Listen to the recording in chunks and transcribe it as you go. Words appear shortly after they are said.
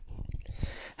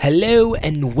Hello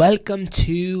and welcome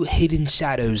to Hidden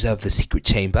Shadows of the Secret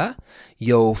Chamber,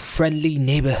 your friendly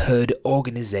neighborhood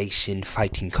organization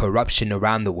fighting corruption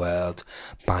around the world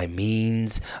by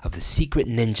means of the secret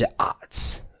ninja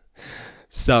arts.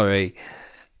 Sorry,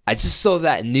 I just saw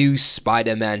that new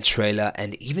Spider-Man trailer,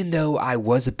 and even though I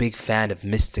was a big fan of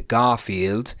Mr.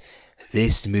 Garfield,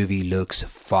 this movie looks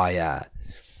fire.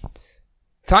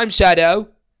 Time Shadow,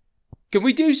 can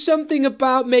we do something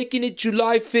about making it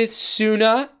July 5th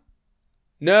sooner?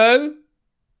 No?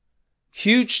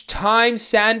 Huge time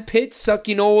sand pit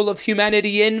sucking all of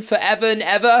humanity in forever and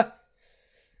ever?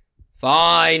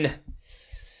 Fine.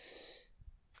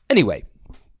 Anyway,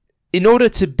 in order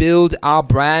to build our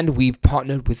brand, we've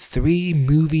partnered with 3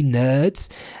 movie nerds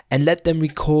and let them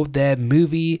record their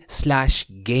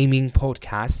movie/gaming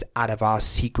podcast out of our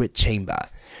secret chamber.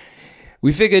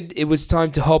 We figured it was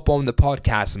time to hop on the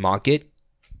podcast market.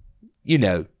 You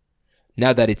know,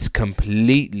 now that it's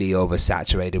completely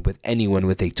oversaturated with anyone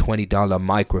with a $20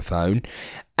 microphone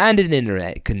and an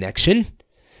internet connection.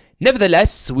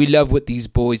 Nevertheless, we love what these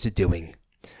boys are doing.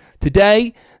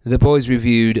 Today, the boys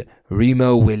reviewed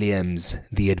Remo Williams'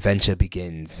 The Adventure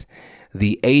Begins,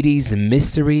 the 80s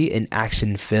mystery and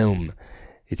action film.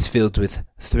 It's filled with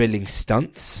thrilling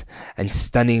stunts and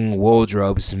stunning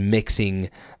wardrobes mixing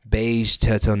beige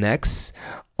turtlenecks,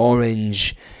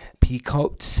 orange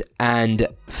peacoats, and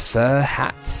fur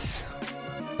hats.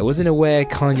 I wasn't aware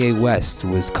Kanye West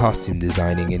was costume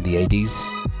designing in the 80s.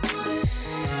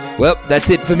 Well, that's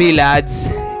it for me, lads.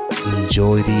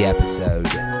 Enjoy the episode.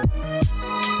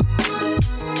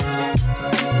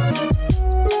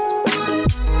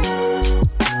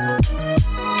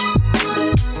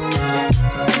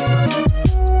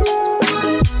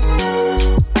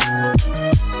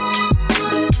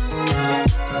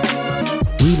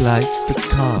 We like the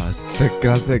cars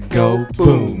that go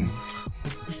boom.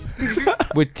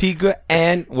 With Tigra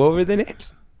and what were the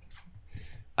names?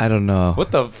 I don't know.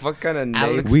 What the fuck kind of name?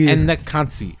 Alex and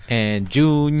Nakansi and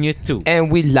Junior too.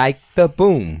 And we like the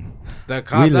boom. The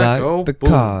cars We that like go the boom.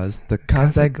 cars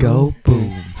that go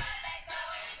boom.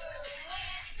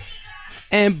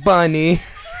 And Bunny.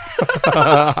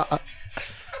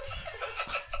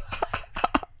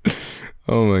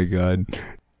 Oh my god.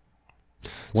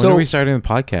 When are we starting the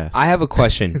podcast? I have a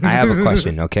question.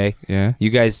 Okay? Yeah. You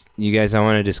guys, I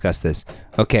want to discuss this.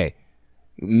 Okay.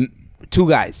 2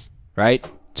 guys, right?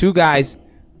 2 guys.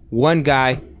 One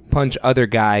guy punch other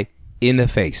guy in the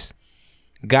face.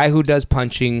 Guy who does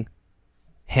punching,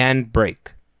 hand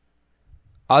break.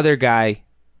 Other guy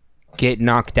get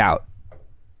knocked out.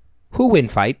 Who win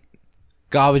fight?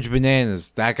 Garbage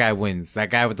bananas. That guy wins. That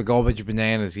guy with the garbage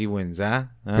bananas, he wins, huh?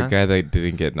 The guy that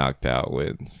didn't get knocked out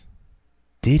wins.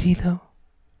 Did he though?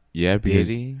 Yeah, because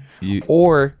he?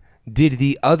 Or did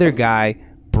the other guy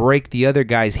break the other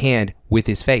guy's hand with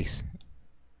his face?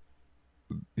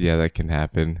 Yeah, that can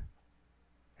happen.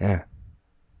 Yeah.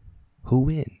 Who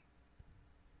win?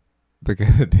 The guy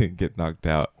that didn't get knocked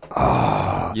out.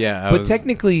 Yeah. But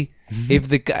technically, if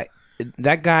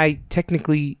that guy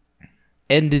technically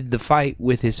ended the fight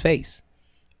with his face.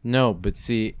 No, but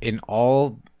see,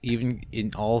 even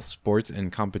in all sports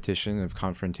and competition of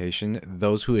confrontation,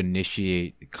 those who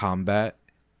initiate combat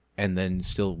and then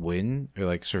still win or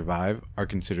like survive are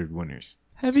considered winners.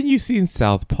 Haven't you seen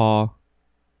Southpaw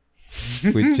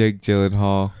with Jake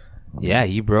Gyllenhaal? Yeah,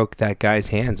 he broke that guy's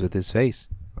hands with his face.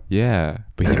 Yeah,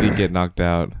 but he didn't get knocked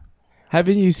out.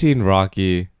 Haven't you seen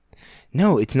Rocky?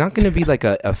 No, it's not going to be like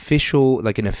an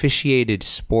officiated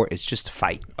sport. It's just a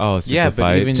fight. Oh, it's just a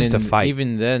fight. Just a fight.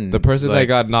 Even then, The person that like,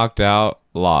 got knocked out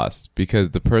lost because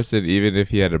the person, even if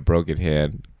he had a broken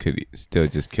hand, could still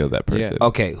just kill that person.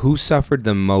 Okay, who suffered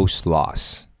the most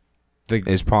loss? The-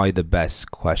 is probably the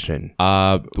best question.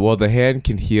 Well, the hand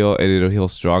can heal and it'll heal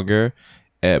stronger,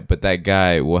 but that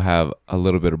guy will have a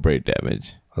little bit of brain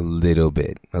damage, A little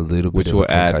bit which of will a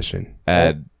concussion.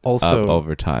 add also up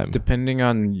over time. depending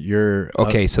on your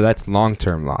Okay, so that's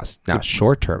long-term loss, not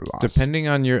short-term loss. depending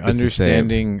on your It's the same.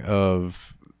 understanding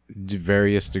of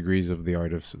various degrees of the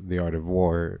art of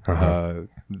war.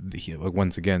 Like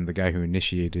once again, the guy who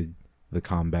initiated the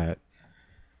combat,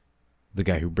 the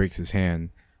guy who breaks his hand,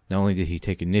 not only did he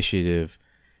take initiative,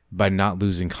 by not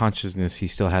losing consciousness, he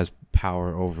still has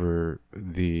power over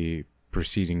the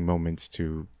preceding moments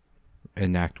to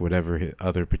enact whatever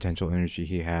other potential energy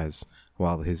he has,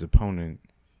 while his opponent,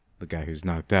 the guy who's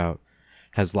knocked out,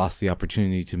 has lost the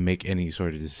opportunity to make any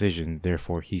sort of decision.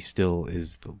 Therefore, he still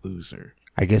is the loser.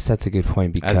 I guess that's a good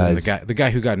point because As in the guy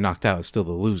who got knocked out is still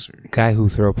the loser. guy who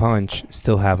throw punch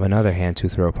still have another hand to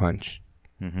throw punch.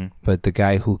 Mm-hmm. But the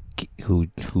guy who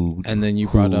And then you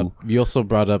also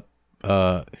brought up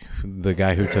the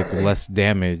guy who took less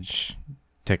damage,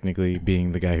 technically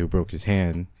being the guy who broke his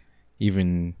hand.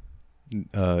 Even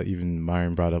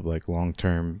Myron brought up like long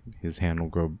term, his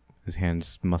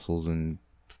hand's muscles and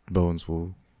bones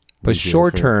will. But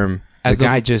short term, the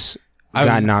guy just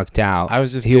got knocked out. I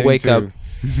was just he'll wake up.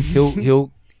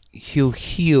 He'll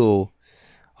heal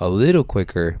a little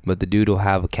quicker, but the dude will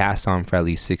have a cast on for at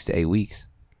least 6 to 8 weeks.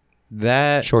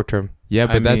 That Short term. Yeah,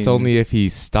 but I that's mean- only if he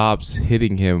stops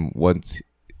hitting him once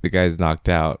the guy's knocked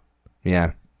out.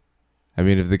 Yeah. I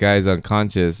mean, if the guy's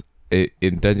unconscious,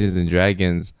 in Dungeons and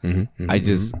Dragons, I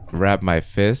just wrap my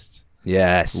fist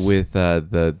Yes. with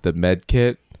the med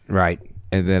kit, right.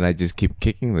 and then I just keep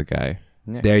kicking the guy.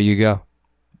 There you go.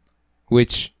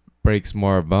 Which Breaks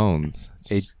more bones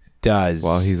it does.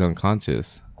 while he's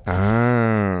unconscious.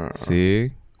 Ah.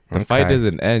 See? The fight Okay.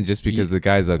 doesn't end just because the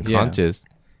guy's unconscious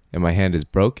and my hand is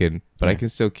broken, but I can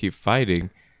still keep fighting.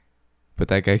 But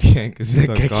that guy can't because he's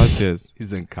unconscious.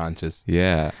 He's unconscious.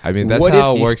 Yeah. I mean, that's What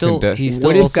how if it he works still- in... he still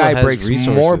What if also guy has breaks more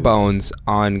resources. bones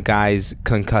on guy's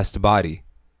concussed body?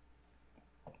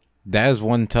 That is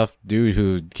one tough dude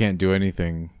who can't do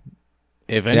anything.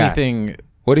 If Yeah. anything,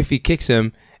 What if he kicks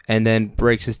him and then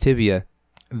breaks his tibia?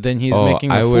 then he's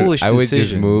making a foolish I would decision.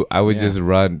 just move. I would Yeah. just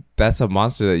run. That's a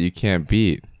monster that you can't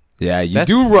beat. Yeah, you That's-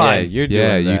 do Yeah, run. you're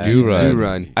Yeah, doing you that. do You run. do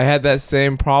run. I had that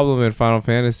same problem in Final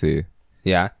Fantasy.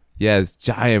 Yeah. Yeah, it's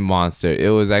giant monster. It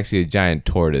was actually a giant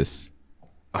tortoise.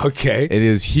 Okay. It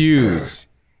is huge.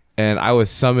 And I was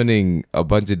summoning a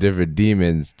bunch of different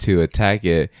demons to attack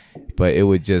it, but it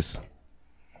would just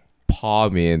paw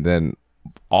me, and then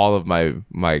all of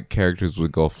my characters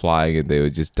would go flying and they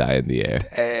would just die in the air.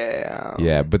 Damn.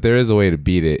 Yeah, but there is a way to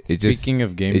beat it. Speaking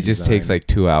of game it just takes design, like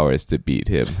 2 hours to beat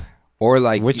him. Or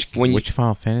like which when which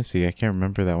Final Fantasy? I can't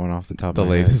remember that one off the top The of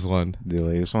my latest head. one. The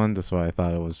latest one. That's why I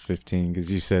thought it was 15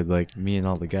 because you said like me and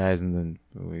all the guys, and then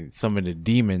we summoned a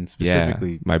demon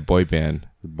specifically, Yeah, my boy band.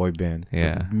 the boy band.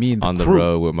 Yeah, me and on the crew.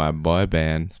 road with my boy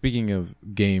band. Speaking of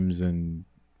games and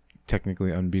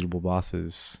technically unbeatable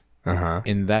bosses, uh-huh.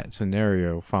 in that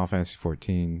scenario, Final Fantasy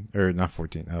 14 or not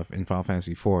 14, in Final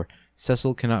Fantasy 4,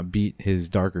 Cecil cannot beat his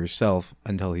darker self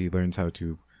until he learns how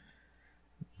to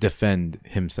defend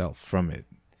himself from it.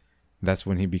 That's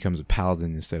when he becomes a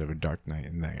paladin instead of a dark knight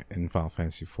in Final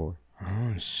Fantasy 4.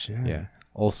 Oh shit. Yeah.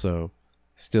 Also,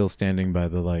 still standing by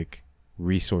the like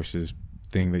resources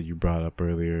thing that you brought up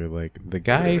earlier. Like the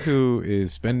guy who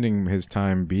is spending his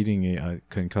time beating a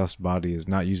concussed body is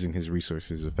not using his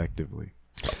resources effectively.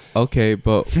 Okay,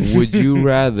 but would you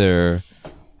rather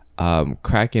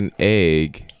crack an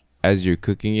egg as you're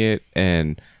cooking it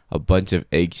and a bunch of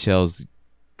eggshells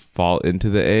fall into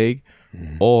the egg?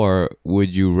 Or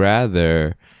would you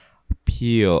rather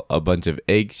peel a bunch of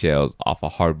eggshells off a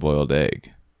hard-boiled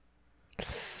egg?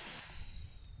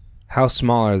 How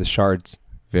small are the shards?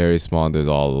 Very small, and there's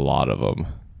a lot of them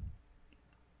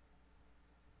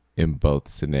in both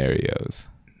scenarios.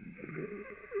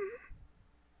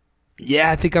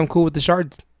 Yeah, I think I'm cool with the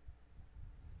shards.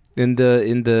 In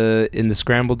the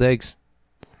scrambled eggs.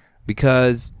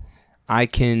 Because I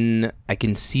can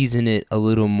season it a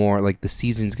little more, like the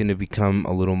season's going to become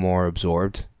a little more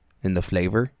absorbed in the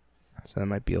flavor. So that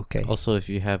might be okay. Also, if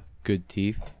you have good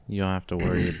teeth, you don't have to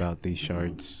worry about these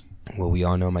shards. Well, we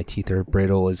all know my teeth are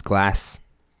brittle as glass.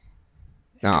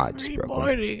 Nah, I just broke one.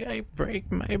 I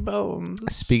break my bones.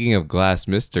 Speaking of Glass,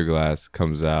 Mr. Glass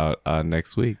comes out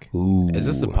next week. Ooh. Is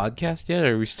this the podcast yet?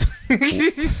 Or are we still?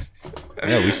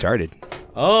 Yeah, we started.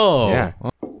 Oh, Yeah.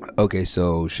 Okay,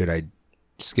 so should I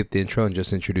skip the intro and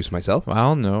just introduce myself? I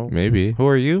don't know. Maybe. Who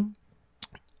are you?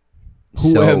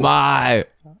 Who am I?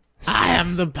 I am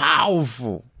the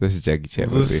powerful, This is Jackie Chan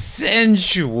the movie.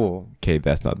 sensual, Okay,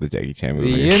 that's not the Jackie Chan the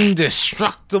movie.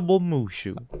 indestructible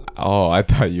Mushu. Oh, I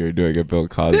thought you were doing a Bill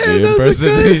Cosby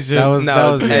impersonation. No, that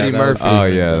was Eddie Murphy. Oh,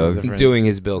 yeah, that was different. Doing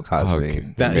his Bill Cosby. Okay.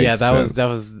 That, Makes yeah, that sense.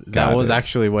 was Got it.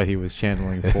 actually what he was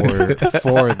channeling for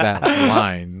that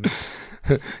line.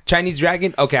 Chinese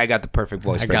Dragon? Okay, I got the perfect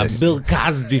voice I for got this. Bill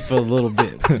Cosby for a little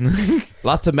bit.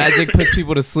 Lots of magic puts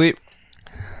people to sleep.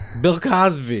 Bill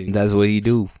Cosby. That's what he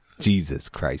do. Jesus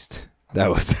Christ. That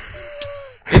was...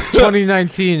 It's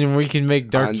 2019 and we can make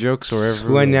dark On jokes wherever.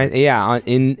 we want.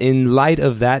 in light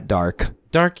of that dark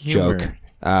Dark humor. joke,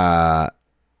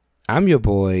 I'm your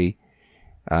boy,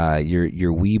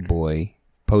 your wee boy,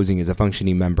 posing as a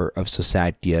functioning member of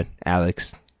society,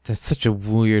 Alex. That's such a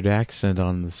weird accent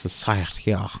on the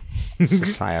society.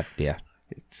 Society.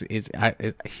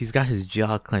 He's got his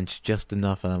jaw clenched just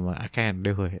enough, and I'm like, I can't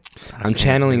do it. I'm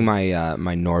channeling my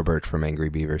my Norbert from Angry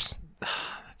Beavers.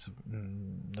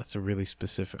 That's a really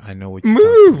specific. I know what you're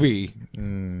Movie.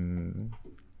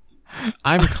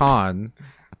 I'm Khan,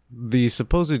 the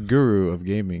supposed guru of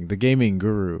gaming, the gaming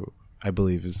guru, I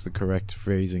believe is the correct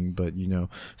phrasing. But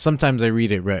sometimes I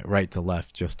read it right to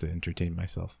left just to entertain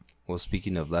myself. Well,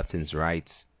 speaking of left and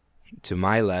rights, to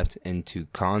my left and to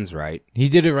Khan's right, He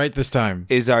did it right this time.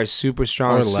 is our super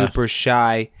strong, Or left. super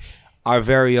shy, our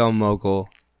very own mogul,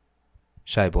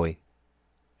 Shy Boy,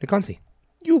 Nikonsi.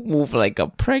 You move like a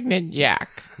pregnant yak.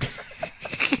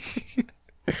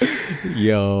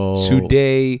 Yo.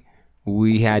 Today,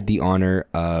 we had the honor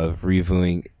of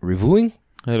reviewing. Reviewing.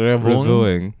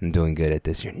 I'm doing good at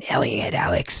this. You're nailing it,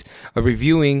 Alex. Of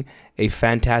reviewing a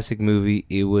fantastic movie.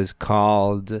 It was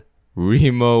called,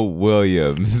 Remo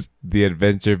Williams. The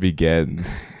adventure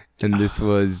begins. and this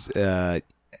was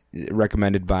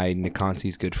recommended by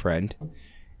Nikonsi's good friend,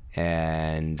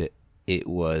 and it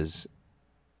was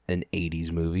an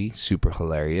 80s movie, super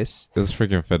hilarious. It was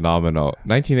freaking phenomenal.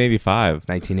 1985.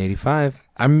 1985,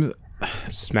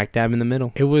 smack dab in the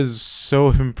middle. It was so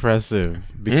impressive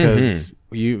because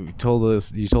you told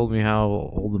me how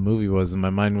old the movie was, and my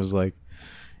mind was like,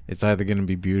 it's either going to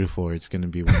be beautiful or it's going to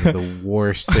be one of the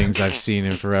worst things I've seen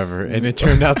in forever. And it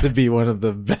turned out to be one of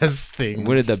the best things.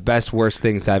 One of the best, worst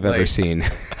things I've ever seen.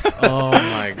 Oh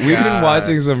my God. We've been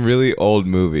watching some really old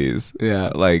movies.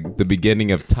 Yeah. Like the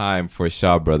beginning of time for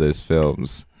Shaw Brothers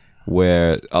films,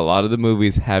 where a lot of the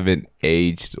movies haven't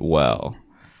aged well.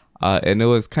 And it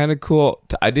was kind of cool.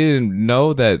 I didn't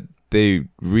know that they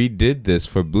redid this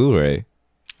for Blu-ray.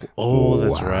 Oh,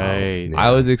 that's Wow. right. Yeah. I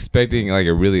was expecting like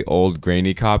a really old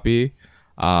grainy copy.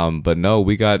 But no,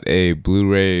 we got a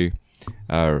Blu-ray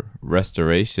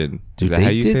restoration. Dude, Is that they how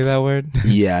you say did- that word?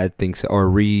 Yeah, I think so. Or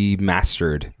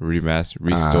remastered.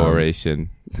 Restoration.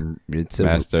 It's a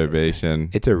Masturbation.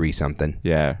 it's a re something.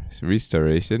 Yeah, it's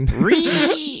restoration.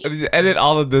 Edit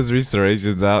all of those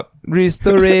restorations out.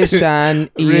 Restoration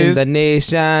in the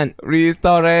nation.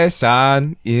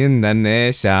 Restoration in the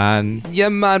nation. Yeah,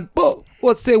 man.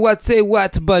 What say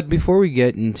what? But before we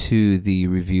get into the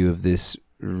review of this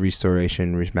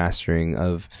restoration, remastering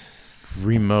of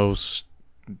Remo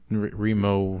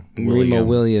Remo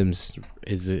Williams.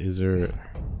 Is there a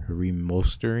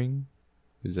remostering?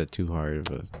 Is that too hard of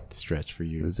a stretch for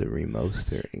you? Is it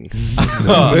remastering?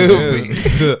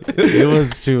 It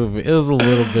was a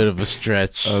little bit of a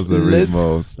stretch. That was a Let's-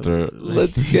 remaster.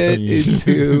 Let's get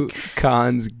into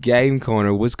Khan's Game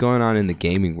Corner. What's going on in the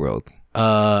gaming world?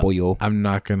 Boyo. I'm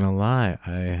not gonna lie,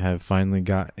 I have finally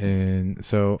gotten.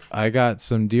 So I got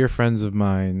some dear friends of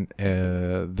mine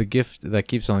the gift that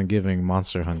keeps on giving,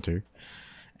 Monster Hunter,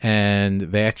 and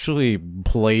they actually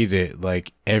played it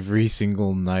like every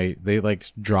single night. They like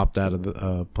dropped out of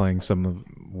the playing some of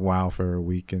WoW for a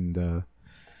week, and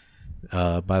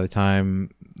by the time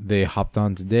they hopped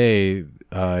on today,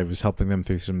 I was helping them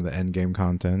through some of the end game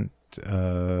content.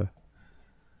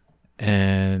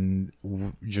 And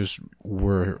just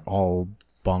we're all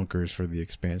bonkers for the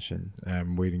expansion.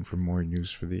 I'm waiting for more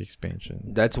news for the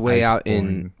expansion. That's way out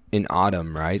Iceborne. in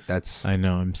autumn, right? That's I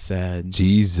know, I'm sad.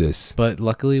 Jesus. But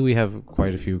luckily we have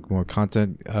quite a few more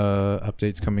content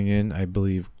updates coming in. I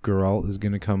believe Geralt is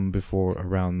going to come before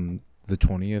around the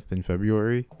 20th in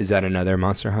February. Is that another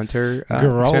Monster Hunter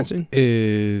Geralt expansion?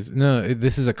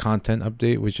 this is a content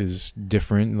update, which is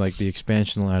different. Like the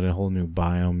expansion will add a whole new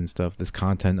biome and stuff. This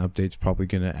content update's probably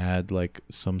going to add like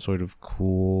some sort of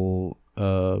cool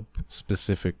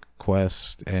specific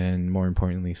quest, and more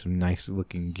importantly some nice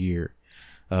looking gear.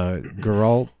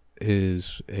 Geralt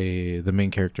is the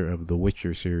main character of the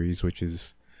Witcher series, which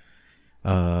is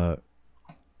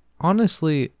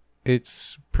honestly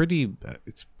it's pretty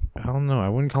I don't know, I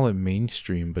wouldn't call it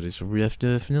mainstream, but it's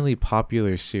definitely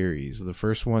popular series. The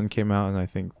first one came out in I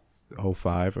think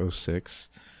 05, 06,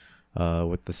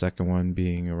 with the second one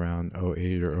being around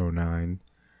 08 or 09.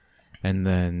 And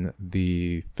then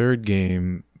the third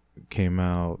game came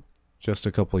out just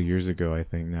a couple of years ago, I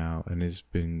think now, and it's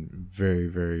been very,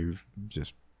 very,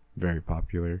 just very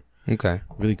popular. Okay.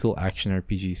 Really cool action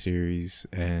RPG series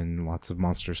and lots of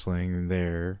monster slaying in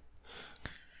there.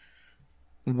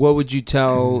 What would you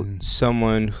tell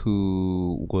someone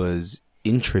who was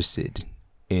interested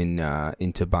in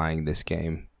into buying this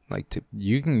game? Like to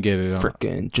You can get it on.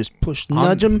 frickin' just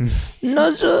nudge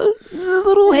a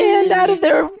little hand out of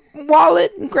their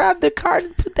wallet and grab the card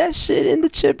and put that shit in the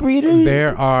chip reader.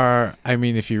 There are, I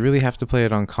mean, if you really have to play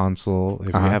it on console,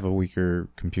 if you have a weaker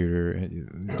computer,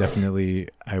 definitely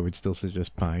I would still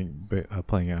suggest playing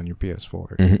it on your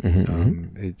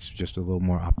PS4. It's just a little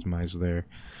more optimized there.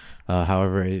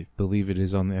 However, I believe it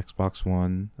is on the Xbox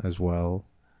One as well.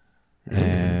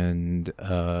 And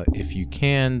if you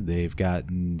can, they've got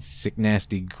sick,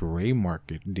 nasty gray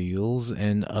market deals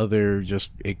and other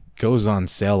it goes on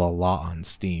sale a lot on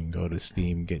Steam. Go to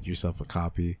Steam, get yourself a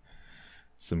copy.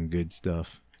 Some good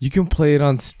stuff. You can play it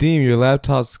on Steam. Your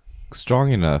laptop's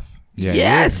strong enough. Yeah,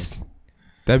 Yes.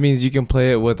 That means you can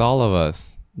play it with all of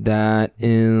us. That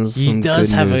is He some does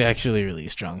good have news. actually really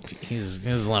strong.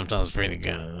 His laptop's pretty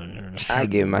good. I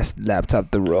gave my laptop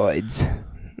the roids.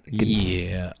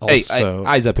 Yeah. Hey, Also,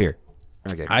 eyes up here.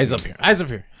 Okay. eyes up here. Eyes up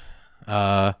here.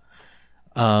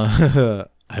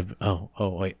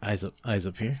 Wait. Eyes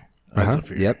up here. Eyes up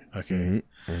here. Yep. Okay.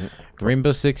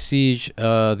 Rainbow Six Siege.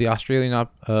 The Australian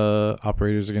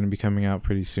operators are going to be coming out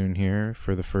pretty soon here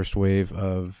for the first wave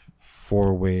of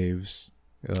 4 waves.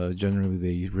 Generally,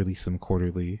 they release them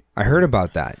quarterly I heard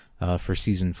about that. for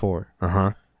season 4.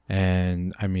 Uh-huh.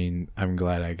 And I mean, I'm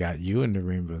glad I got you into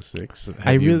Rainbow Six. Have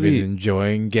I you really- been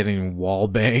enjoying getting wall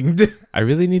banged? I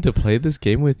really need to play this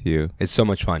game with you. It's so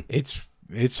much fun. It's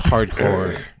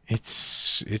hardcore.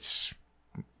 it's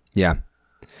Yeah.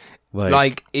 like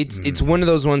Like it's one of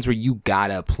those ones where you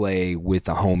gotta play with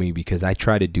a homie, because I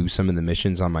try to do some of the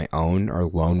missions on my own or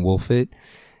lone wolf it,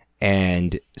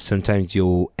 and sometimes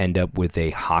you'll end up with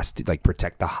a hostage, like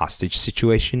protect the hostage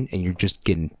situation, and you're just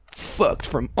getting fucked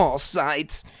from all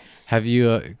sides. Have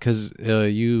you? Because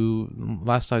you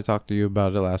last I talked to you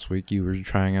about it last week, you were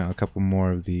trying out a couple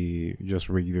more of the just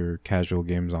regular casual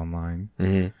games online.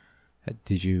 Mm-hmm.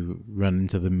 Did you run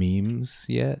into the memes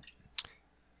yet?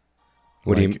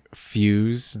 What do you?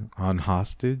 Fuse on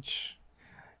hostage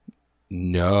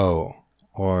No,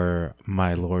 or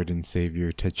my Lord and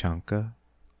Savior Tachanka?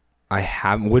 I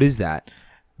haven't. What is that?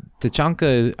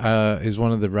 Tachanka is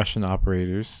one of the Russian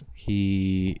operators.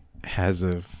 He's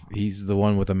the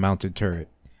one with a mounted turret.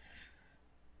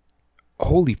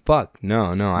 Holy fuck!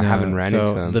 No, I haven't ran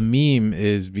into him. The meme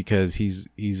is because he's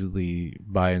easily,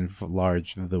 by and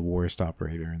large, the worst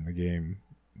operator in the game,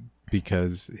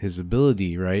 because his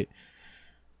ability, right,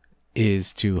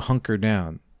 is to hunker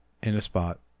down in a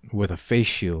spot with a face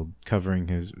shield covering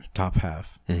his top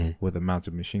half with a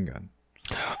mounted machine gun.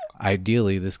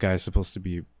 Ideally, this guy's supposed to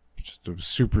be just a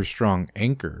super strong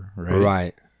anchor, right?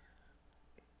 Right.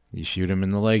 You shoot him in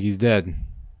the leg, he's dead.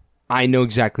 I know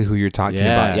exactly who you're talking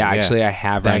about. Yeah, actually, I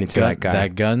have ran into that guy.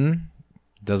 That gun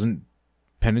doesn't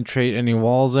penetrate any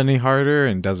walls any harder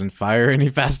and doesn't fire any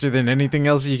faster than anything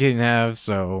else you can have.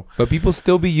 So, But people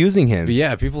still be using him. but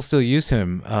yeah, people still use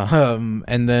him.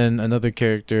 And then another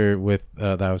character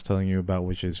that I was telling you about,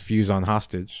 which is Fuse on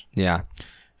Hostage. Yeah.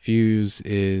 Fuse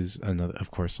is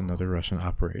another Russian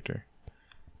operator,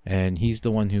 and he's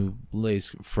the one who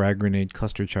lays frag grenade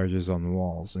cluster charges on the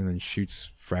walls and then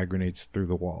shoots frag grenades through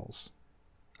the walls.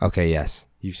 Okay. Yes.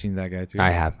 You've seen that guy too?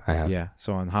 I have. Yeah.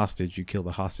 So on Hostage, you kill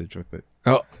the hostage with it.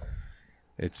 Oh.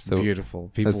 It's So-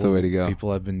 beautiful. that's the way to go.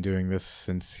 People have been doing this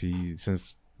since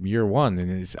year 1, and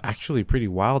it's actually pretty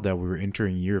wild that we were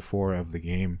entering year 4 of the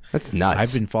game. That's nuts.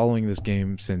 I've been following this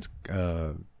game since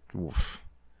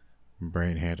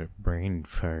brain had a brain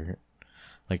fart,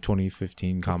 like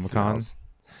 2015 Comic-Con.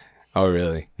 Oh,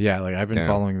 really? Yeah, like I've been Damn.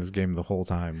 following this game the whole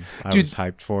time. I Dude. was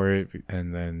hyped for it,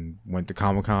 and then went to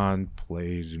Comic-Con,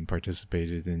 played and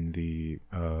participated in the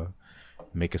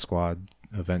Make a Squad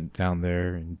event down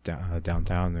there in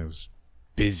downtown. It was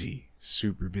busy,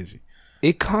 super busy.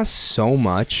 It costs so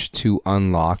much to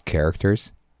unlock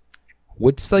characters.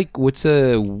 I'm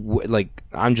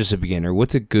just a beginner.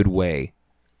 What's a good way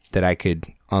that I could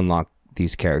unlock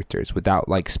these characters without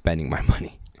like spending my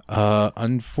money?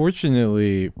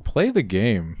 Unfortunately, play the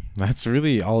game. That's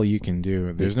really all you can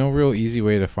do. There's no real easy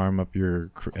way to farm up your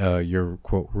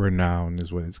quote renown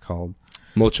is what it's called.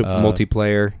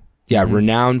 Multiplayer. Yeah,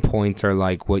 renown points are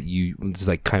like it's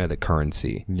like kind of the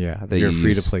currency Yeah, that your you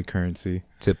free to use play currency.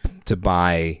 to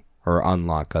buy or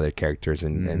unlock other characters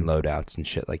and loadouts and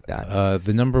shit like that.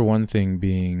 The number one thing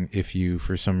being, if you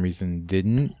for some reason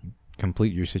didn't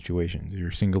complete your situations, your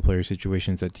single player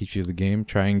situations that teach you the game,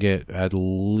 try and get at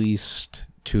least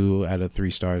 2 out of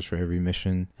 3 stars for every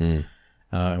mission.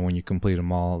 And when you complete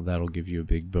them all, that'll give you a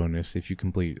big bonus. If you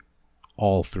complete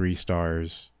all 3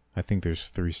 stars, I think there's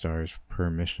 3 stars per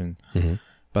mission.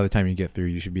 By the time you get through,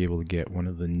 you should be able to get one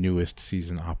of the newest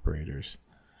season operators.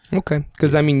 Okay,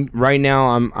 because I mean, right now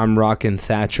I'm rocking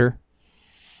Thatcher.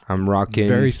 I'm rocking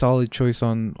Very solid choice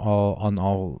on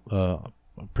all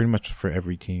pretty much for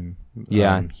every team.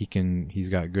 Yeah. He's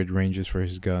got good ranges for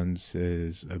his guns.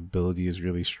 His ability is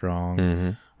really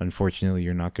strong. Unfortunately,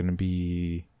 you're not going to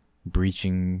be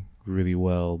breaching really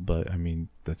well, but I mean,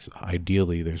 that's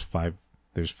ideally there's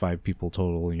 5 people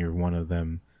total and you're one of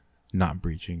them. not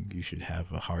breaching, you should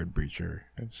have a hard breacher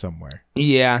somewhere.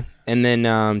 Yeah, and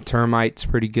then termite's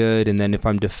pretty good. And then if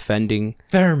I'm defending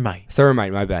Thermite.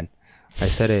 my bad. I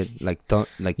said it like You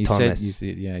Thomas.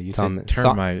 said Thomas.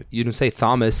 termite. You didn't say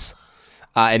Thomas.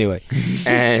 Anyway,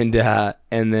 and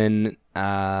then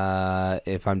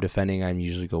if I'm defending, I'm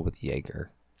usually go with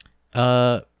Jaeger.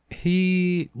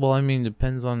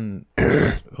 Depends on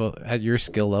at your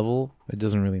skill level, it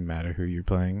doesn't really matter who you're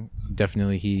playing.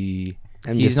 Definitely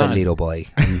I'm he's just not a needle boy.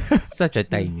 such a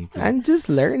tiny I'm just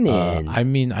learning.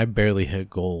 I barely hit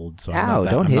gold, so Ow,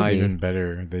 don't hit me. I'm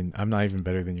not even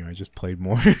better than you. I just played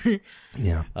more.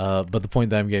 Yeah. But the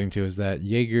point that I'm getting to is that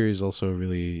Jaeger is also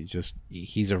really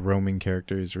he's a roaming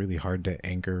character. It's really hard to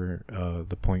anchor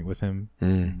the point with him.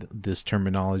 This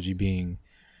terminology being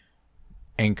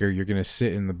anchor, you're gonna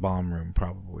sit in the bomb room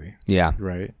probably. Yeah.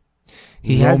 Right.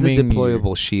 He has the Roaming,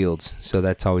 deployable shields, so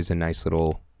that's always a nice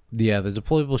little. Yeah, the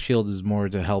deployable shield is more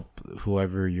to help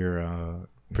whoever you're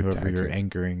Protecting.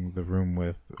 anchoring the room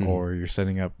with, Mhm. or you're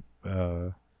setting up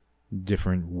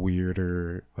different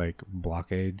weirder like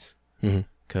blockades. Mhm.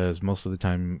 Because most of the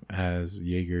time, as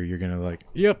Jaeger, you're gonna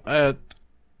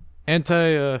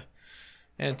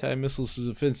anti-missile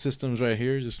defense systems right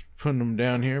here, just putting them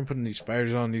down here, putting these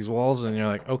spiders on these walls, and you're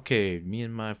like, okay, me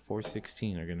and my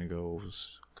 416 are gonna go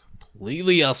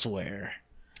completely elsewhere.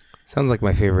 Sounds like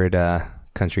my favorite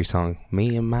country song.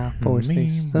 Me and my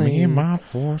 416. Me and my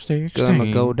 416.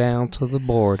 Gonna go down to the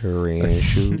border and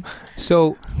shoot.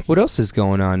 So, what else is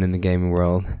going on in the gaming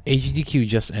world? AGDQ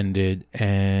just ended,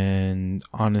 and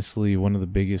honestly, one of the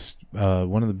biggest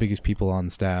people on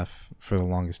staff for the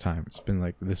longest time. It's been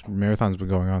like this marathon's been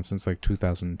going on since like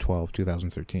 2012,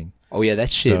 2013. Oh yeah, that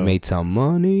shit So- made some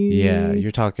money. Yeah,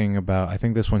 you're talking about. I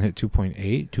think this one hit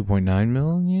 2.9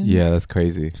 million. Yeah, that's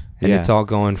crazy. and yeah. it's all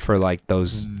going for like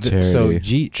those. So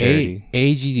Charity.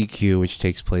 AGDQ, which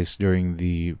takes place during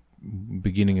the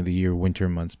beginning of the year, winter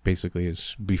months, basically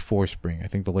is before spring. I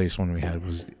think the latest one we had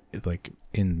was like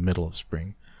in the middle of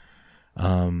spring.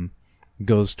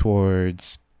 Goes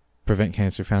towards Prevent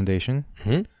Cancer Foundation.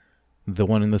 Mhm. The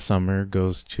one in the summer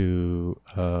goes to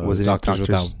Was it Doctors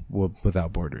Doctors?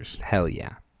 Without Borders. Hell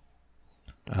yeah.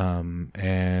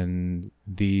 And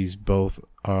these both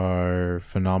are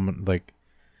phenomenal. Like,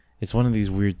 it's one of these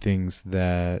weird things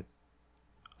that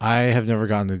I have never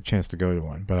gotten the chance to go to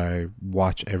one, but I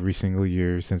watch every single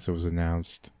year since it was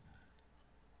announced,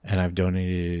 and I've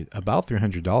donated about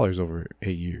 $300 over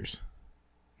 8 years.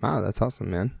 Wow, that's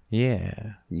awesome, man.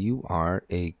 Yeah, You are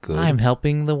a good. I'm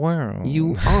helping the world.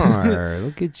 You are.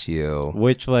 Look at you.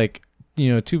 Which, like,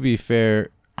 to be fair,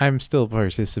 I'm still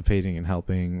participating and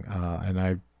helping,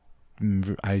 and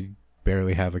I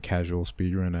barely have a casual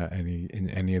speedrun in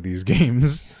any of these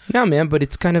games. No, man, but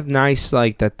it's kind of nice,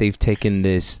 like that they've taken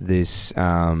this this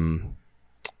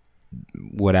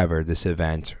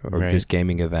event or Right. this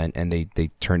gaming event, and they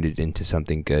turned it into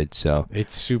something good. So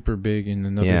It's super big, and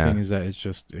another Yeah. thing is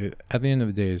that at the end of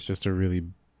the day, it's just a really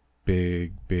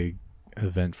big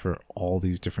event for all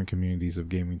these different communities of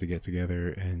gaming to get together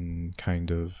and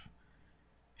kind of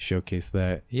showcase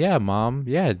that, yeah, mom,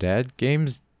 yeah, dad,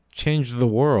 games change the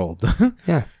world.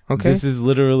 yeah, okay. This is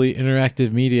literally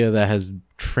interactive media that has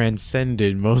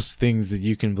transcended most things that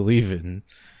you can believe in.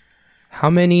 How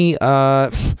many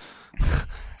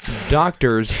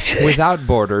Doctors Without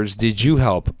Borders did you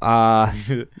help?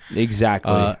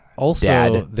 Exactly. Also,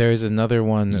 Dad. there's another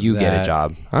one. You get a that-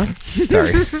 job. Huh?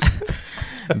 Sorry.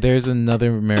 There's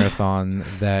another marathon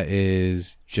that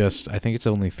is just, I think it's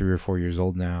only 3 or 4 years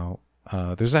old now.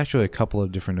 There's actually a couple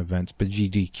of different events, but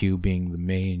GDQ being the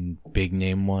main big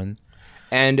name one.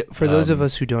 And for those of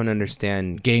us who don't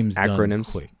understand Games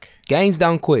acronyms, Done Quick. Gangs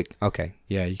Down Quick. Okay.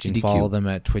 Yeah, you can GDQ. follow them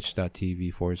at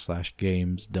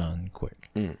twitch.tv/Games Done Quick.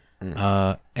 Mm.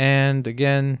 And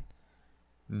again,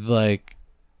 like,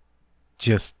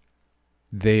 just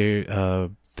there's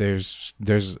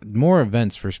more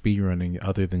events for speedrunning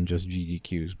other than just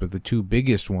GDQs, but the two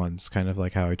biggest ones, kind of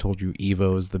like how I told you,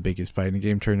 EVO is the biggest fighting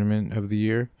game tournament of the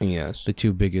year. Yes. The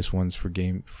two biggest ones for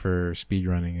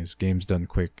speedrunning is Games Done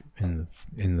Quick in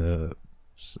the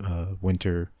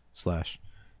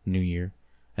winter/New Year,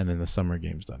 and then the summer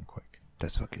Games Done Quick.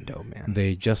 That's fucking dope, man.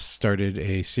 They just started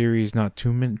a series not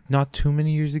too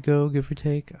many years ago, give or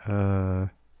take,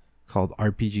 called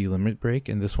RPG Limit Break,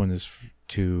 and this one is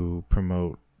to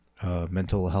promote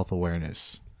mental health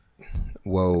awareness.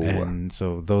 Whoa. And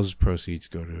so those proceeds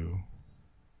go to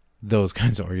those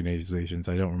kinds of organizations.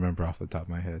 I don't remember off the top of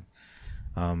my head.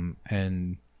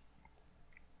 And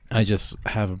I just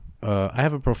have I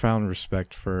have a profound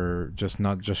respect for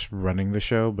not just running the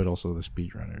show, but also the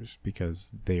speedrunners,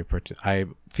 because I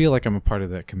feel like I'm a part of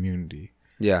that community.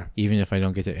 Yeah. even if I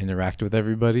don't get to interact with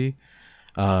everybody.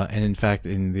 And in fact,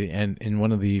 in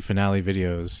one of the finale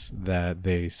videos that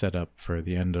they set up for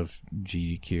the end of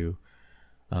GDQ,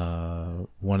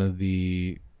 one of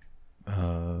the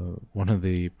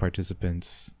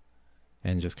participants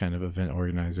and just kind of event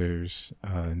organizers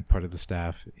and part of the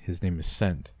staff, his name is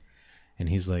Sent. And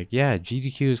he's like, yeah,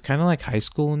 GDQ is kind of like high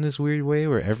school in this weird way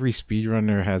where every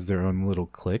speedrunner has their own little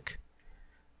clique,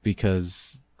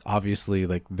 because obviously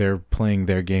like they're playing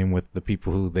their game with the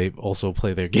people who they also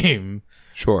play their game.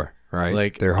 Sure. Right.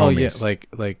 Like they're homies.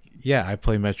 homies. Yeah, I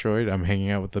play Metroid. I'm hanging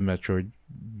out with the Metroid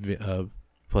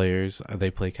players.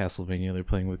 They play Castlevania. They're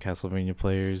playing with Castlevania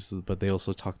players, but they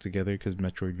also talk together because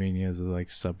Metroidvania is a like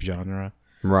subgenre.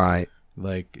 Right.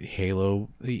 Like Halo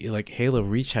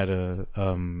Reach had a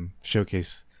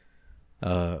showcase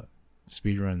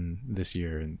speedrun this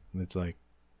year, and it's like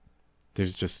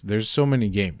there's so many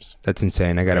games. That's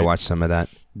insane. I got to Right. watch some of that.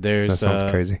 That sounds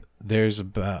crazy. There's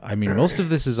about, I mean, most of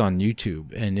this is on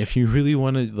YouTube, and if you really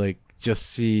want to like just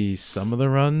see some of the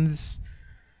runs,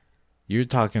 you're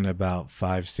talking about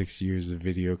 5-6 years of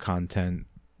video content.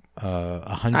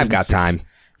 100. I've got time.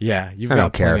 Yeah, you've I got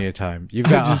don't care. plenty of time. You've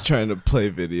I'm got just trying to play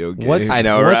video games. what's I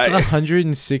know, what's right?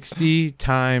 160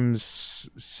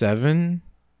 times 7?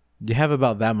 You have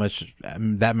about that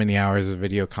many hours of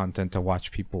video content to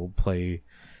watch people play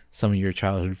some of your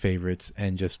childhood favorites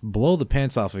and just blow the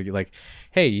pants off of you. Like,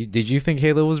 hey, did you think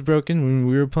Halo was broken when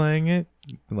we were playing it?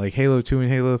 Like Halo 2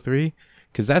 and Halo 3?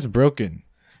 Because that's broken.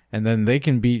 And then they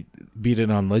can beat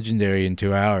it on Legendary in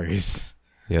 2 hours.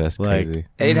 Yeah, that's Like, crazy.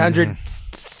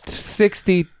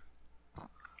 860.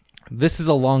 This is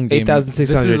a long game.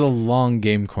 8,600. This is a long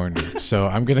game corner. So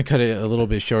I'm going to cut it a little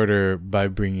bit shorter by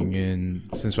bringing in,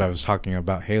 since I was talking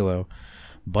about Halo,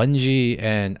 Bungie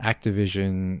and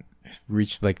Activision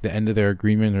reached like the end of their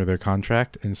agreement or their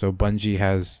contract. And so Bungie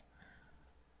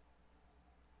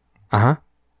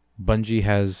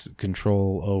has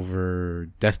control over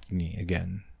Destiny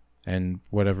again and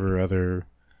whatever other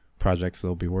projects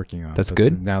they'll be working on. That's But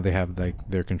good. Now they have like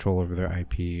their control over their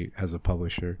IP as a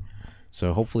publisher.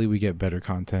 So hopefully we get better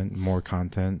content, more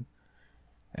content,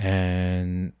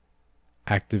 and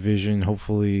Activision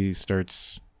hopefully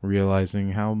starts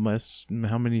realizing how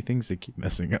many things they keep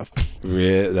messing up.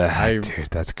 Really? Dude,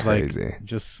 that's crazy.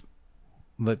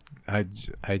 I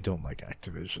don't like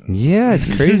Activision. Yeah, it's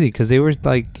crazy because they were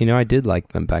like, I did like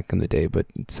them back in the day, but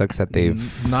it sucks that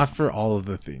they've. Not for all of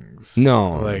the things.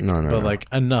 No, like, no. But like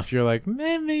enough. You're like,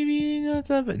 man, maybe not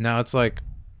that. But now it's like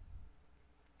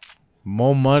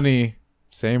more money,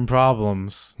 same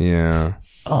problems. Yeah.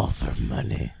 All for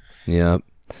money. Yep.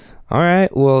 All right.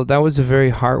 Well, that was a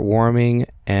very heartwarming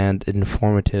and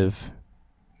informative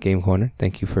game corner.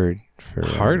 Thank you for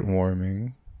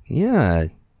Heartwarming. Yeah.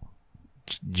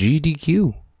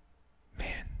 GDQ.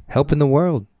 Man, helping the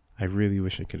world. I really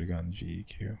wish I could have gotten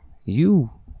GEQ.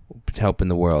 You helping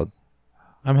the world.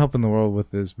 I'm helping the world with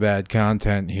this bad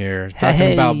content here.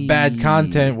 Talking about bad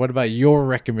content. What about your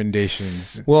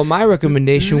recommendations? Well, my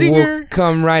recommendation will Zinger.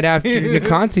 come right after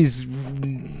Nikanti's.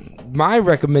 My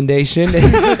recommendation.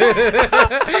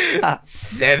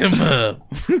 Set him up.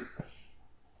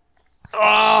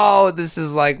 Oh, this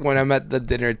is like when I'm at the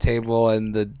dinner table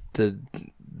and the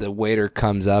waiter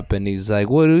comes up and he's like,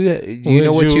 "What do you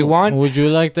know what you want?" Would you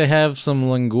like to have some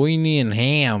linguine and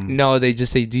ham? No, they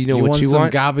just say, "Do you know you what want you some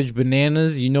want?" garbage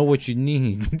bananas? You know what you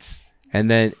need.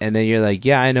 And then you're like,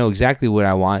 "Yeah, I know exactly what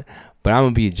I want, but I'm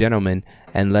gonna be a gentleman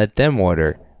and let them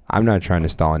order. I'm not trying to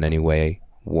stall in any way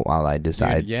while I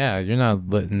decide." Yeah, you're not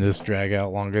letting this drag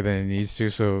out longer than it needs to,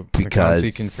 so Because-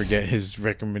 he can forget his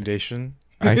recommendation.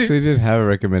 I actually did have a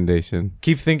recommendation.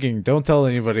 Keep thinking. Don't tell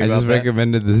anybody I about just that.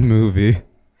 recommended this movie.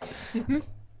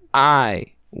 I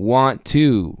want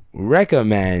to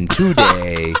recommend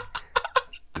today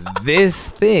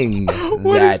this thing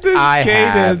that is this I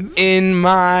cadence? have in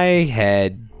my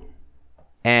head,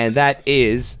 and that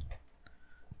is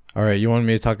All right, you want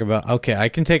me to talk about? Okay, I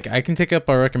can take up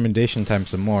our recommendation time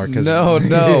some more. Cause No,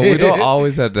 we don't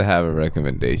always have to have a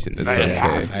recommendation. It's okay.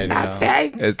 I know.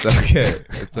 It's okay.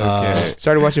 It's okay.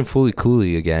 started watching Fooly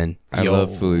Cooley again. I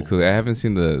love Fooly Cooley. I haven't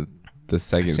seen the I've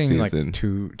second seen season. like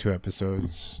two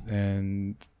episodes,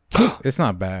 and it's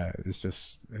not bad.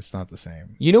 It's not the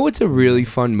same. You know what's a really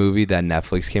fun movie that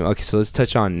Netflix came? Okay, so let's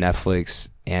touch on Netflix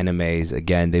animes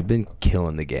again. They've been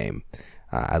killing the game.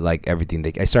 I like everything.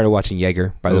 I started watching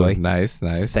Jaeger, by the way. Nice.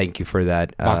 Thank you for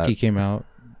that. Baki came out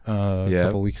a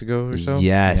couple weeks ago or so.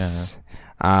 Yes.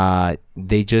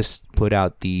 They just put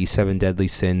out the 7 Deadly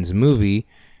Sins movie,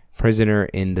 Prisoner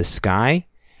in the Sky.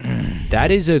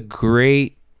 That is a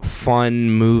great,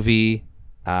 fun movie.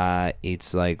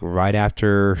 It's like right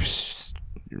after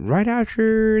right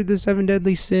after the 7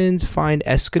 Deadly Sins find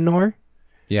Escanor.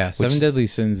 Yeah, Seven is- Deadly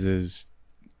Sins is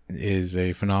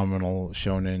a phenomenal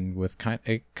shonen with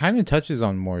it kind of touches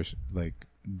on more like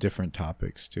different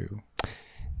topics too.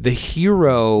 The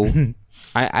hero,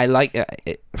 I like.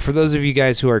 For those of you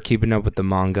guys who are keeping up with the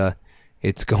manga,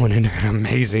 it's going in an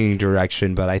amazing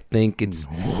direction. But I think it's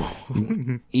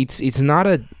not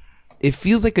a. It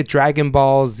feels like a Dragon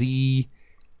Ball Z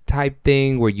type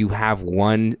thing where you have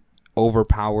one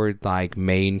overpowered like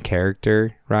main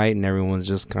character, right? And everyone's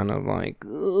just kind of like,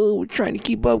 oh, we're trying to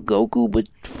keep up Goku, but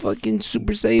fucking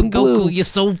Super Saiyan Blue. Goku, you're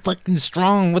so fucking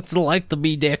strong. What's it like to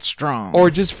be that strong? Or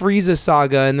just Frieza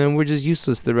Saga, and then we're just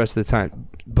useless the rest of the time.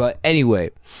 But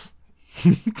anyway,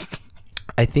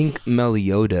 I think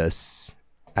Meliodas,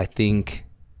 I think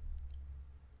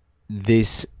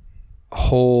this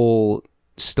whole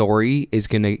story is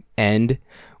going to end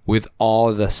with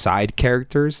all the side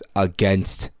characters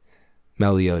against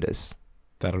Meliodas.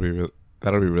 That'll be really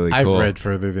cool. I've read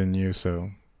further than you, so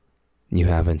You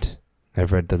haven't.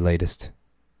 I've read the latest.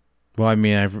 well, I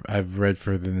mean, I've read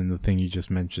further than the thing you just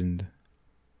mentioned.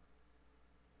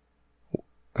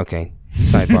 Okay.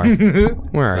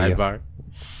 Sidebar. Where are you? Sidebar.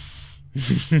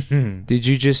 Did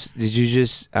you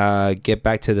just get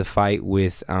back to the fight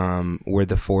with where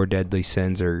the 4 Deadly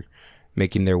Sins are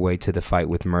making their way to the fight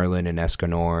with Merlin and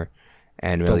Escanor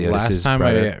and The Meliodas' last time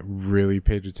brother? I really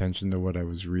paid attention to what I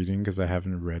was reading, because I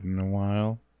haven't read in a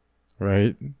while,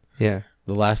 right? Yeah.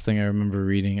 The last thing I remember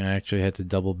reading, I actually had to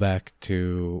double back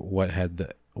to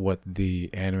what the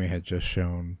anime had just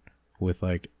shown with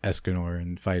like Escanor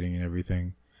and fighting and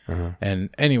everything. Uh-huh. And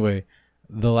anyway,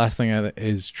 the last thing that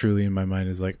is truly in my mind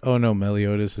is like, oh no,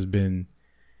 Meliodas has been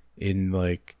in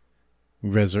like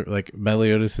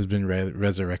Meliodas has been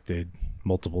resurrected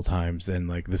multiple times, and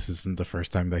like this isn't the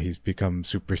first time that he's become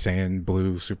Super Saiyan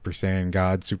Blue, Super Saiyan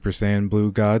God, Super Saiyan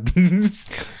Blue God.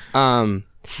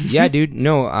 Yeah, dude.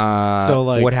 No. So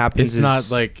like, what happens it's is not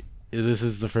like this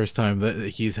is the first time that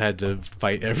he's had to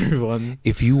fight everyone.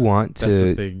 if you want That's the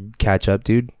to thing. catch up,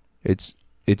 dude, it's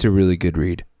a really good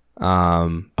read.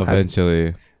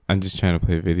 Eventually, I'm just trying to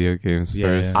play video games Yeah,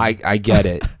 first. yeah. I get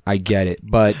it. I get it.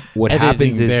 But what Editing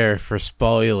happens is there for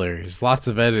spoilers. Lots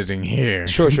of editing here.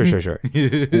 Sure.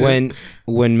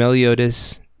 when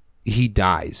Meliodas he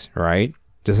dies, right?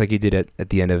 Just like he did at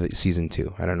the end of season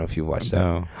 2. I don't know if you watched that.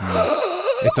 No,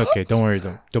 It's okay. Don't worry.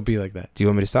 Don't be like that. Do you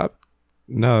want me to stop?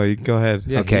 no, you go ahead.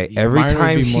 Yeah, Okay. he- Every Myra would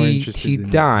time be more he interested in-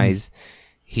 dies,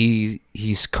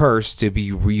 he's cursed to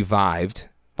be revived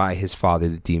by his father,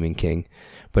 the Demon King.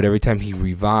 But every time he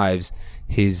revives,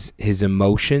 his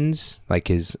emotions, like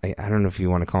I don't know if you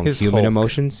want to call them His human Hulk.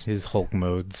 emotions. His Hulk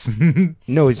modes.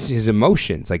 No, it's his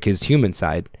emotions, like his human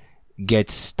side,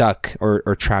 gets stuck or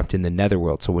trapped in the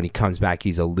netherworld. So when he comes back,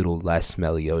 he's a little less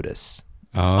Meliodas,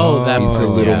 He's a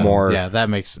little more- Yeah, that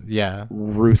makes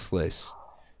ruthless.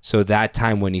 So that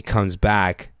time when he comes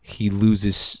back, he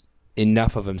loses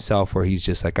enough of himself where he's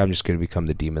just like, I'm just going to become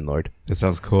the Demon Lord. That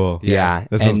sounds cool. Yeah.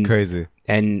 That sounds and, crazy.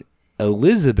 And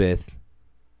Elizabeth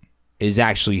is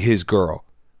actually his girl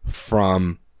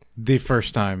from the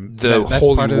first time. The That's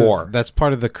Holy part War. That's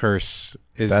part of the curse.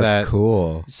 Is That's that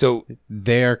cool. So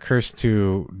they are cursed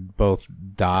to both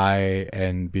die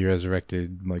and be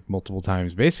resurrected like multiple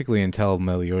times, basically until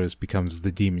Meliodas becomes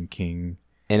the Demon King.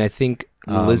 and I think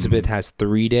Elizabeth has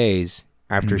 3 days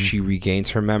after she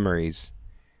regains her memories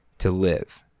to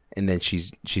live, and then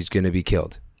she's going to be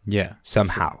killed Yeah,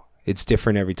 somehow. It's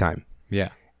different every time. yeah.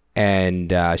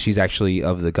 And she's actually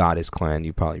of the Goddess clan.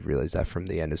 You probably realized that from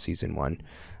the end of season 1.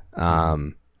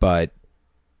 But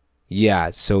yeah,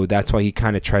 so that's why he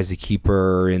kind of tries to keep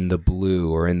her in the blue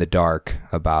or in the dark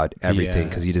about everything,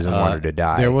 because he doesn't want her to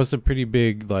die. There was a pretty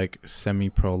big like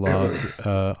semi-prologue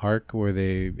arc where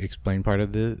they explain part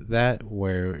of that,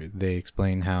 where they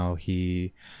explain how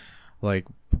he, like,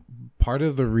 part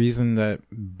of the reason that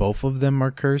both of them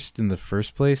are cursed in the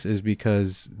first place is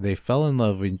because they fell in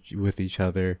love with each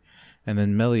other, and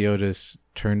then Meliodas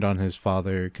turned on his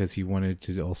father because he wanted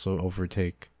to also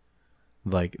overtake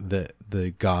like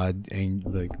the god and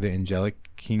like the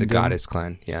angelic kingdom, the Goddess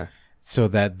clan, yeah. so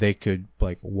that they could,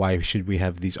 like, why should we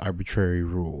have these arbitrary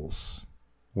rules?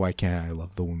 Why can't I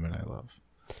love the woman I love?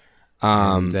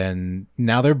 And then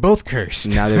now they're both cursed.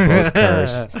 Now they're both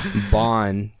cursed.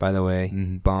 Bon, by the way,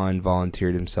 Mhm. Bon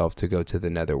volunteered himself to go to the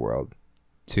netherworld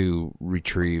to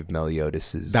retrieve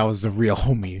Meliodas's That was the real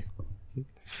homie.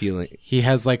 feeling. He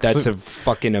has like That's a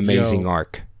fucking amazing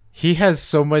arc. he has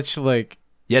so much like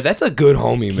Yeah, that's a good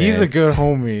homie, man. he's a good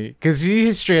homie because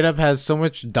he straight up has so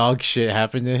much dog shit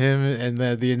happen to him, and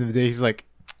then at the end of the day he's like,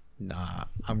 nah,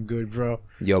 I'm good, bro.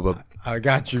 Yo, but I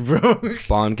got you, bro.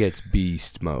 Bond gets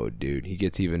beast mode, dude. He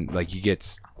gets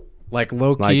Like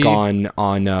low key, like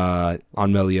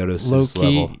on Meliodas' low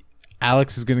key. level.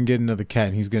 Alex is gonna get another cat,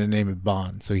 and he's gonna name it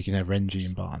Bond, so he can have Renji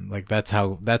and Bond. Like that's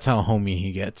how homie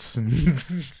he gets.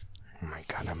 Oh my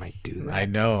god, I might do that. I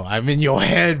know. I'm in your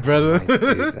head, brother. I might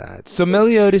do that. So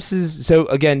Meliodas is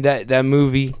again that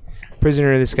movie,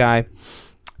 Prisoner of the Sky,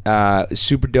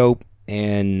 super dope.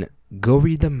 And go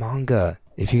read the manga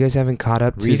if you guys haven't caught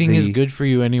up. Reading is good for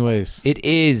you, anyways. It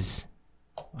is.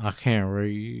 I can't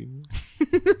read.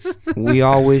 We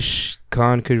all wish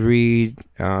Khan could read.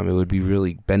 It would be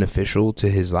really beneficial to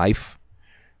his life.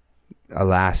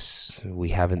 Alas, we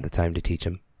haven't the time to teach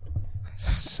him.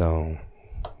 So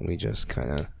we just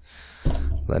kind of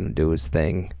let him do his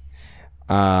thing.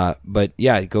 But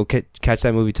yeah, go catch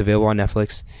that movie. It's available on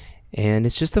Netflix. And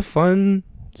it's just a fun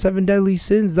 7 Deadly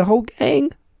Sins. The whole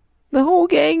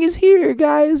gang is here,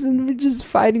 guys. And we're just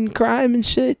fighting crime and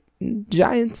shit. And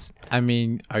giants. I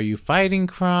mean, are you fighting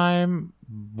crime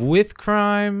with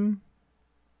crime?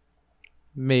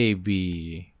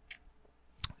 Maybe.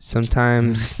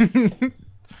 Sometimes a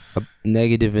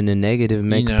negative and a negative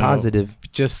make a positive.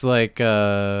 Just like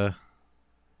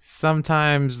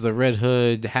sometimes the Red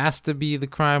Hood has to be the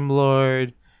crime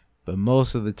lord, but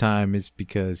most of the time it's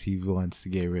because he wants to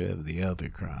get rid of the other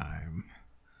crime.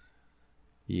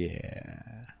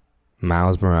 Yeah.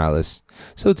 Miles Morales.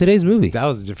 So today's movie. That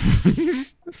was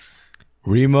different.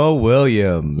 Remo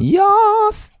Williams.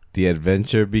 Yes. The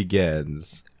adventure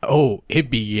begins. Oh, it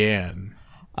began.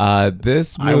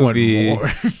 This I want movie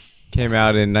more. came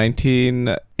out in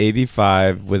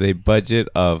 1985 with a budget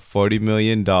of $40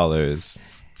 million.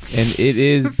 And it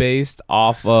is based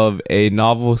off of a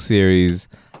novel series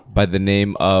by the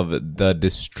name of The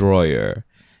Destroyer.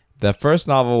 The first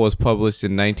novel was published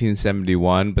in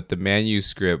 1971, but the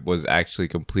manuscript was actually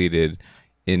completed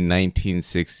in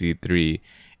 1963.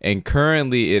 And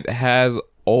currently it has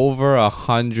over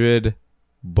 100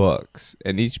 books,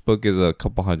 and each book is a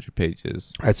couple hundred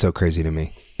pages. That's so crazy to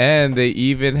me. And they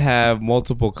even have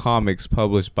multiple comics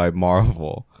published by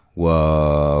Marvel.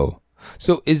 Whoa.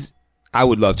 So I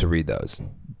would love to read those.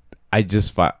 I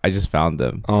just found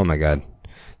them. Oh my god.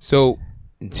 So,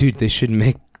 dude, they should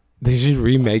remake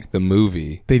the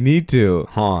movie. They need to.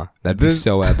 Huh. That'd be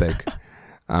so epic.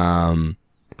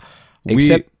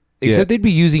 We- Except they'd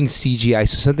be using CGI.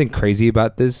 So something crazy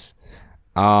about this.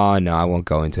 Oh no, I won't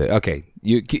go into it. Okay.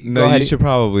 Go ahead. You should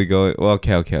probably go. Well,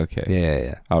 okay.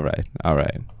 Yeah. All right.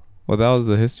 Well, that was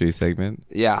the history segment.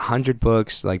 Yeah, 100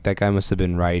 books. Like, that guy must have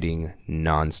been writing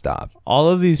nonstop. All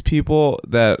of these people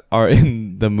that are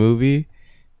in the movie,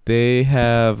 they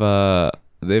have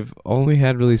they've only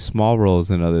had really small roles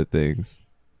in other things.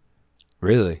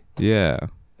 Really? Yeah.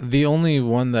 The only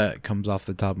one that comes off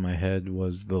the top of my head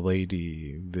was the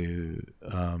lady.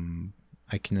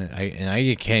 I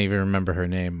can't even remember her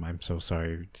name. I'm so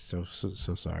sorry, so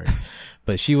sorry.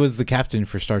 But she was the captain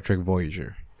for Star Trek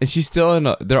Voyager. And she's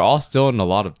still they're all still in a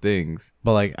lot of things.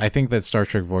 But like, I think that Star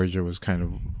Trek Voyager was kind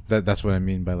of that's what I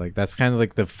mean by like, that's kind of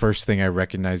like the first thing I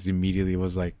recognized immediately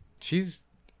was like,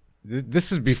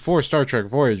 this is before Star Trek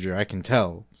Voyager. I can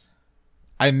tell.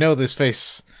 I know this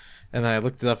face, and I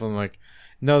looked it up and I'm like,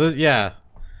 no, yeah.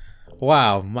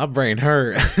 Wow, my brain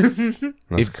hurt.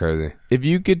 That's crazy. If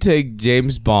you could take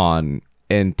James Bond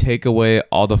and take away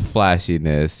all the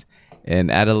flashiness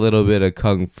and add a little bit of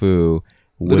kung fu,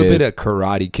 A little bit of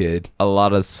Karate Kid. a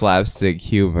lot of slapstick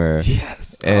humor,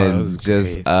 Yes. and was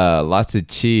just great. lots of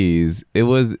cheese, it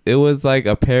was like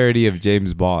a parody of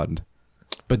James Bond.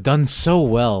 But done so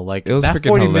well. Like, It was that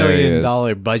freaking $40 million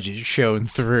hilarious. budget shown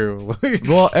through.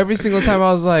 Well, every single time I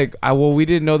was like, we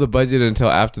didn't know the budget until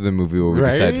after the movie where we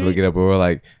decided to Right? look it up. We were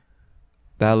like,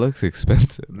 that looks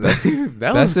expensive. That's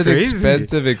was an crazy.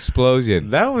 expensive explosion.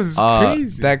 That was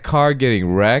crazy. That car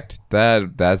getting wrecked,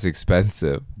 that's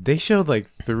expensive. They showed like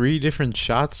 3 different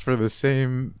shots for the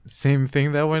same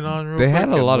thing that went on. They had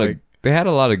a lot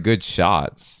of good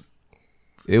shots.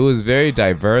 It was very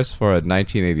diverse for a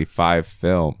 1985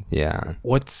 film. Yeah.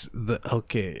 What's the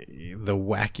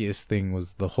wackiest thing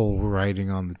was the whole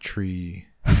writing on the tree,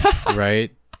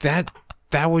 right? That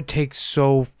would take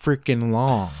so freaking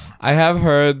long. I have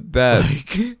heard that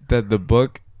the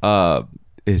book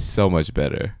is so much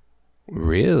better.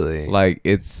 Really? Like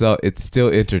it's still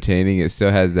entertaining. It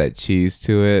still has that cheese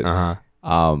to it.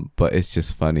 But it's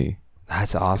just funny.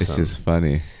 That's awesome. It's just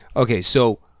funny. Okay,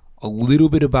 so a little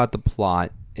bit about the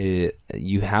plot.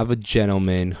 You have a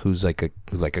gentleman who's like a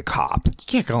cop. You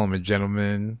can't call him a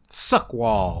gentleman.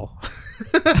 Suckwall.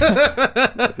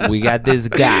 We got this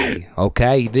guy.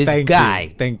 Okay, Thank you. guy.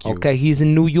 Thank you. Okay, he's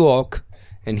in New York,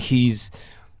 and he's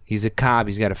He's a cop.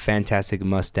 He's got a fantastic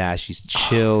mustache. He's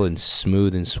chill and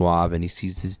smooth and suave. And he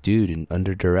sees this dude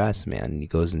under duress, man. And he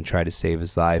goes and tries to save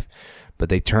his life. But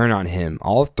they turn on him.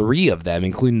 All three of them,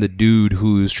 including the dude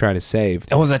who's trying to save.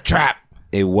 It was a trap.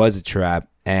 It was a trap.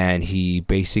 And he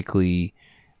basically...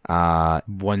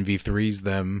 1v3s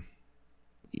them.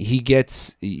 He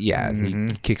gets... Yeah,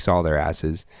 he kicks all their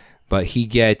asses. But he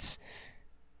gets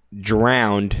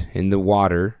drowned in the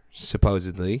water,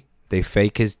 supposedly. They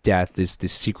fake his death, this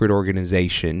secret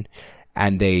organization,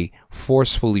 and they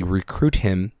forcefully recruit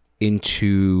him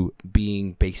into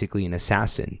being basically an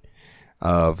assassin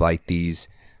of like these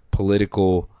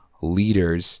political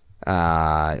leaders,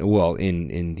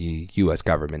 in the U.S.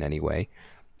 government anyway,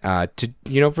 for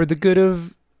the good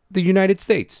of the United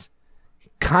States.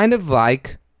 Kind of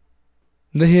like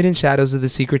the hidden shadows of the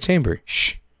secret chamber.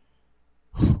 Shh.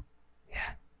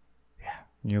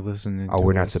 You're listening. Oh, to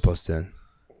we're not us. supposed to.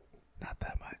 Not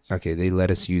that much. Okay, they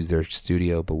let us use their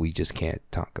studio, but we just can't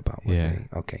talk about what Yeah.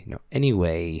 Okay, no.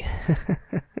 Anyway,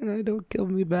 don't kill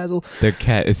me, Basil. Their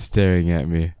cat is staring at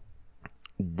me.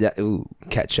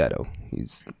 Cat Shadow.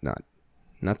 He's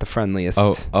not the friendliest.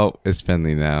 Oh, it's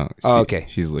friendly now. Okay.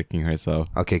 She's licking herself.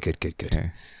 Okay, good.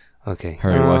 Okay.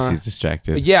 Hurry while she's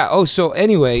distracted. Yeah. Oh, so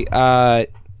anyway,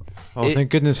 Thank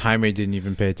goodness Jaime didn't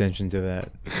even pay attention to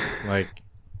that. Like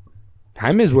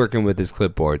Jaime's working with his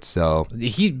clipboard, so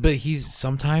he's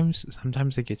sometimes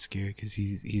I get scared because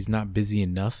he's not busy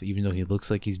enough, even though he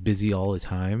looks like he's busy all the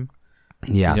time.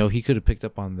 yeah. He could have picked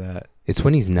up on that. It's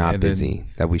when he's not And then- busy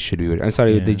that we should be. I'm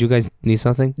sorry. Yeah. Did you guys need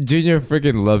something? Junior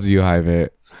freaking loves you, Jaime.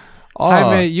 Oh,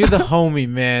 Jaime, you're the homie,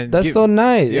 man. that's so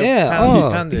nice.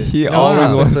 He No, always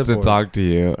wow. wants to talk to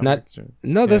you.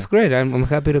 No, that's great. I'm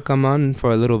happy to come on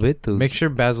for a little bit to. Make sure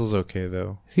Basil's okay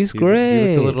though. He's He great.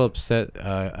 looked a little upset.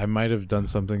 I might have done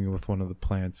something with one of the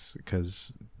plants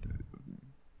because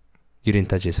You didn't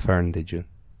touch his fern, did you?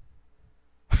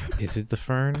 is it the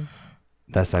fern?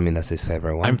 That's his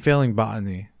favorite one. I'm failing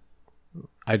botany.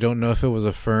 I don't know if it was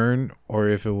a fern or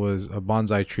if it was a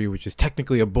bonsai tree, which is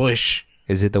technically a bush.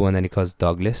 Is it the one that he calls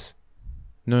Douglas?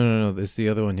 No. It's the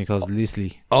other one he calls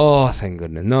Leslie. Oh, thank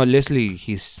goodness. No, Leslie,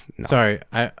 he's... No, Sorry,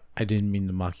 I didn't mean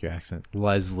to mock your accent.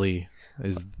 Leslie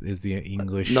is the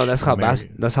English. no that's how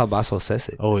American- that's how Basil says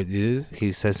it. Oh, it is?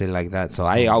 He says it like that. So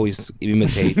I always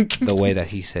imitate the way that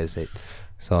he says it.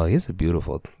 So he has a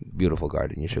beautiful, beautiful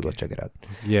garden. You should go check it out.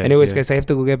 Yeah. Anyways, yeah. guys, I have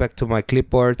to go get back to my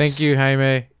clipboards. Thank you,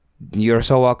 Jaime. You're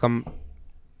so welcome.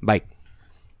 Bye.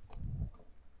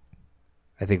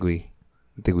 I think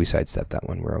we sidestepped that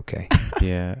one. We're okay.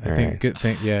 Yeah, I All think right. good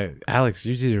thing. Yeah, Alex,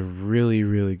 you did a really,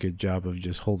 really good job of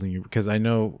just holding you, because I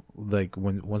know like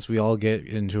once we all get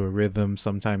into a rhythm,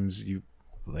 sometimes you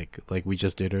like we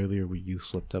just did earlier, you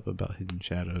slipped up about hidden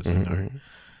shadows and our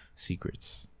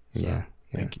secrets. So, Yeah.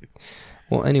 Thank you.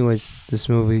 Well, anyways, this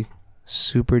movie,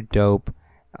 super dope.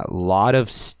 A lot of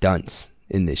stunts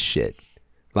in this shit.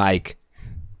 Like,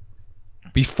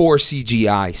 before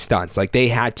CGI stunts. Like, they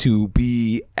had to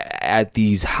be at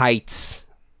these heights,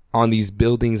 on these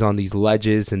buildings, on these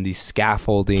ledges, and these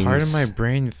scaffoldings. Part of my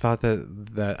brain thought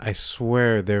that I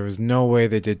swear there was no way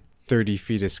they did 30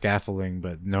 feet of scaffolding,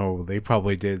 but no, they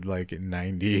probably did like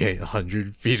 90,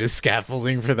 100 feet of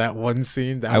scaffolding for that one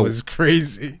scene. That was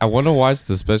crazy. I want to watch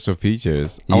the special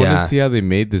features. I want Yeah. to see how they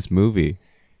made this movie.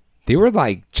 They were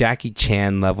like Jackie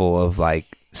Chan level of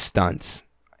like stunts.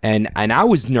 And I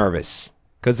was nervous.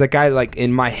 Because like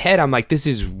in my head, I'm like, this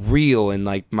is real. And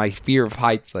like my fear of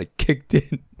heights like kicked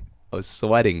in. I was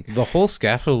sweating. The whole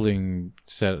scaffolding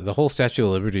set, the whole Statue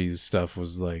of Liberty stuff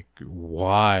was like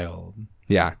wild.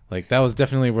 Yeah. Like that was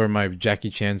definitely where my Jackie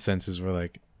Chan senses were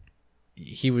like,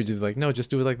 he would do like, no, just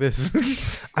do it like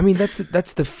this. I mean,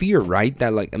 that's the fear, right?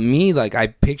 That like me, like I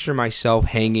picture myself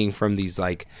hanging from these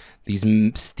like these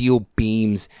steel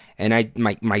beams, and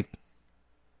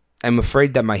I'm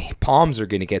afraid that my palms are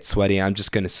gonna get sweaty. I'm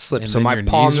just gonna slip. And So then my your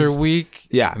palms knees are weak.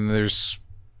 Yeah. And there's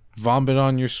vomit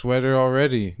on your sweater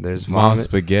already. There's Mom vomit.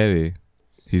 spaghetti.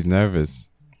 He's nervous.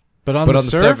 But on But the on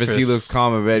the surface, he looks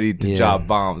calm and ready to Yeah. drop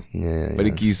bombs. Yeah, But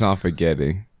he keeps on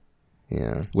forgetting.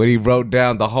 yeah. When he wrote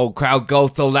down, the whole crowd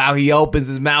goes so loud, he opens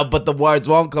his mouth, but the words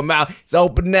won't come out. It's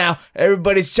open now.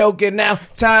 Everybody's choking now.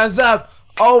 Time's up.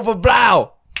 Over,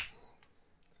 blow.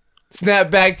 Snap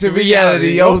back to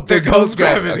reality. Oh, there goes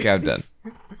gravity. Okay, I'm done.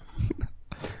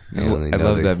 I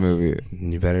love that movie.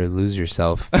 You better lose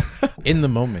yourself. in the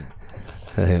moment.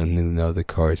 I don't even know the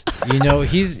chorus.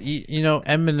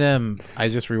 Eminem, I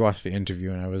just rewatched the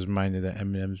interview and I was reminded that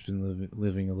Eminem's been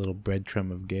living a little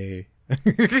breadcrumb of gay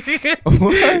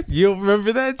What? You don't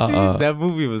remember that scene? Uh-uh. That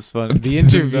movie was fun. The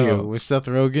interview No. with Seth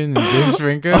Rogen and James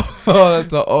Franco. Oh,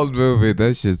 that's an old movie.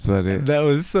 That shit's funny. That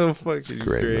was so fucking It's a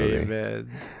great great, movie. man.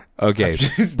 Okay,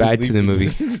 just back to the deleting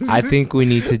movies. it. I think we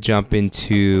need to jump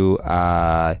into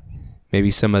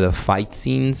maybe some of the fight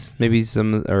scenes. Maybe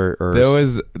some or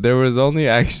There was only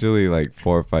actually like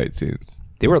 4 fight scenes.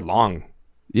 they were long,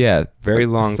 Yeah, very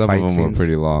long Some fight of them scenes. were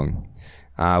pretty long.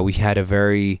 We had a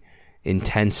very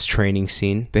intense training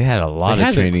scene. They had a lot They of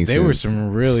had training They scenes. were some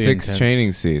really 6 intense.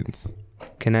 training scenes,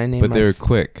 Can I name? but my they were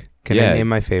quick. Can I name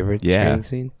my favorite Yeah. training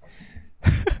scene?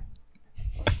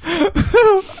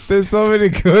 There's so many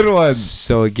good ones.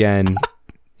 So again,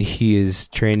 he is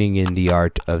training in the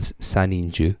art of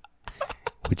saninju,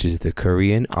 which is the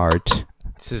Korean art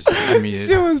It's just, I mean,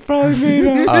 Shit was probably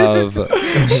made up. of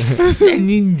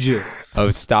ninja.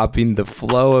 of stopping the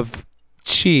flow of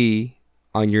chi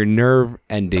on your nerve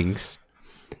endings.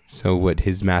 So what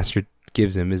his master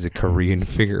gives him is a Korean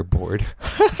fingerboard.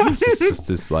 It's just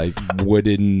this like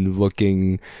wooden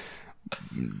looking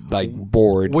like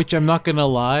board. Which I'm not gonna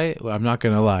lie.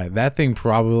 That thing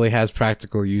probably has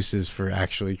practical uses for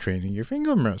actually training your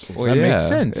finger muscles. Well, that makes yeah,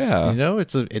 sense. yeah. You know,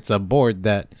 it's a board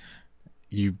that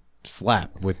you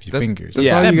slap with your fingers. That's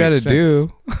Yeah. all That you got to makes sense.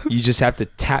 do. You just have to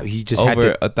tap. He just had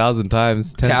Over to, 1,000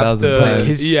 times, tap 10,000 the- times.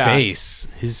 His Yeah. face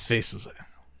is like,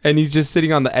 and he's just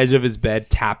sitting on the edge of his bed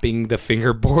tapping the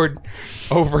fingerboard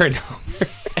over and over.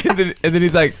 and then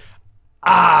he's like,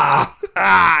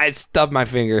 I stubbed my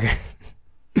finger.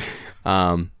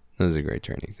 That was a great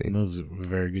training scene. that was a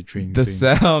very good training. the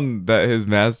scene. sound that his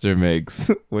master makes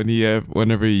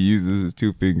whenever he uses his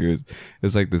 2 fingers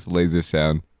is like this laser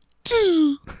sound.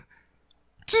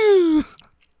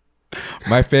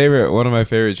 One of my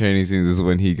favorite training scenes is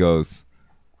when he goes,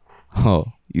 "Oh,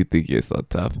 you think you're so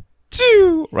tough?"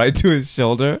 Right to his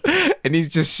shoulder, and he's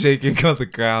just shaking on the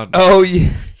ground. Oh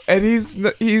yeah. And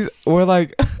we're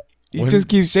like, he When- just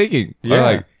keeps shaking. We're Yeah.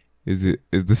 like, is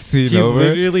the scene He over?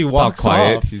 literally It's all walks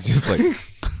quiet. off. He's just like,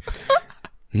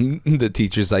 The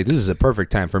teacher's like, this is a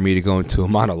perfect time for me to go into a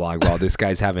monologue while this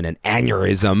guy's having an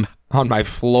aneurysm on my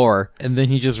floor. And then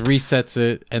he just resets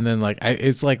it, and then like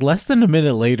it's like less than a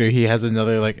minute later, he has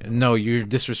another like, no, you're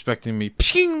disrespecting me.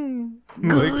 Pshing!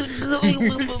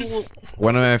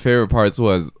 one of my favorite parts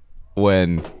was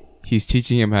when he's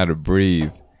teaching him how to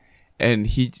breathe,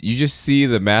 and you just see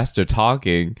the master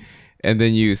talking, and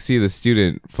then you see the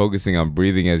student focusing on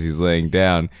breathing as he's laying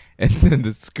down, and then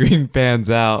the screen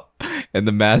pans out, and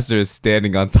the master is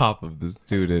standing on top of the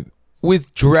student.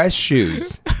 With dress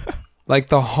shoes. Like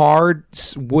the hard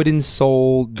wooden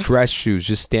sole dress shoes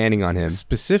just standing on him.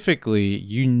 Specifically,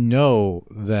 you know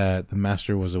that the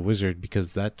master was a wizard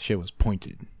because that shit was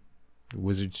pointed. The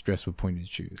wizards dressed with pointed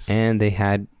shoes. And they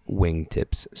had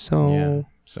wingtips. So, yeah,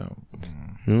 so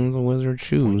those are wizard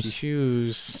pointy shoes.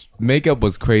 shoes. Makeup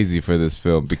was crazy for this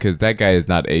film because that guy is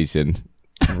not Asian.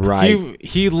 Right.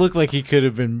 He looked like he could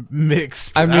have been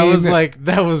mixed. I I was mean- like,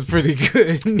 that was pretty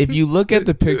good. If you look at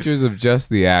the pictures of just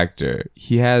the actor,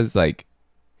 he has like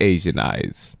Asian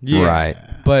eyes, Yeah. Right.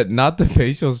 but not the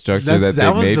facial structure that they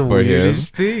was made the for him.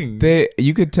 weirdest thing.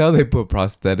 You could tell they put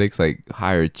prosthetics like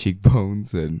higher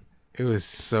cheekbones, and It was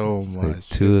so much.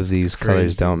 Two of these colors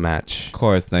crazy. don't match. of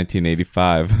course,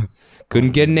 1985.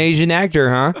 Couldn't get an Asian actor,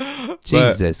 huh?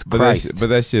 Jesus Christ. But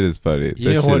that shit is funny. You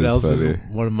That know shit what is else funny. is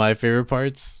one of my favorite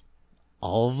parts?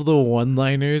 All of the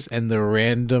one-liners and the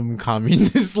random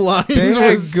communist lines. They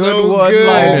had was good so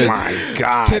one-liners. Oh my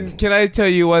God. Can I tell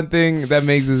you one thing that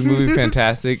makes this movie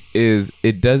fantastic is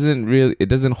it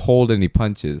doesn't hold any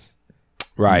punches.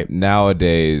 Right.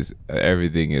 Nowadays,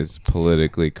 everything is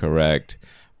politically correct,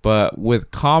 but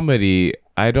with comedy,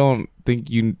 I don't think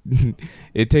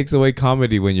it takes away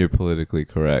comedy when you're politically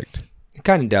correct. It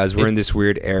kind of does. We're in this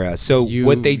weird era. So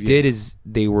what they did is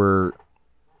they were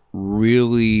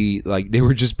really like they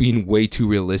were just being way too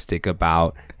realistic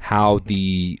about how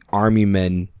the army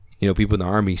men, people in the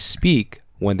army speak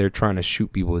when they're trying to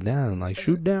shoot people down. Like,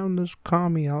 shoot down this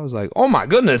commie. I was like, oh my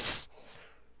goodness.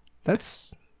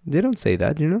 They don't say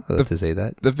that, to say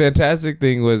that. The fantastic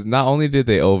thing was not only did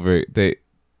the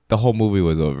whole movie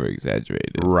was over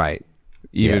exaggerated, Right.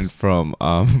 even Yes. from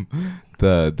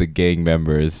the gang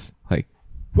members, like,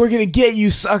 we're gonna get you,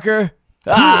 sucker.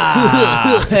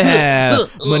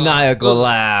 Maniacal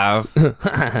laugh. They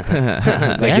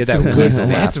get that weasel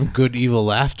they had laugh. some good evil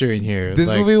laughter in here. This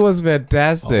Like, movie was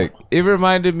fantastic. It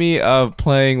reminded me of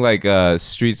playing like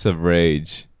Streets of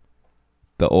Rage,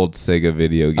 the old Sega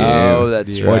video game. Oh,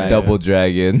 that's Or right. Double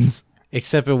Dragons.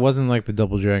 Except it wasn't like the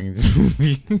Double Dragons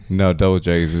movie. No, Double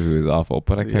Dragons movie was awful,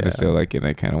 but I kind of Yeah. still like it. And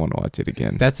I kind of want to watch it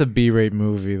again. That's a B-rate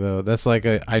movie, though. That's like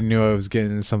I knew I was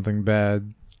getting into something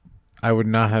bad. I would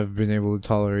not have been able to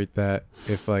tolerate that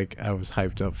if like I was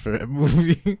hyped up for a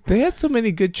movie. They had so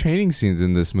many good training scenes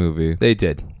in this movie, They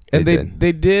did. and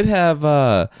they did have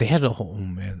They had a whole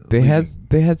man. they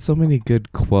had so many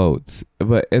good quotes,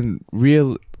 but and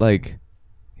real like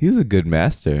he was a good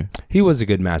master. He was a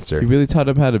good master. He really taught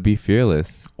him how to be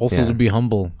fearless. also Yeah. to be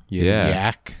humble. You Yeah.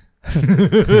 yak.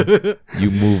 You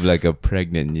move like a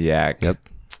pregnant yak. Yep.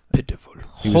 Pitiful.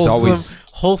 He was always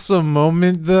wholesome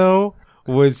moment though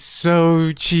was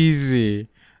so cheesy.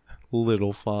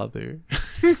 Little father.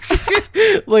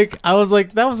 Like I was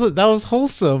like that was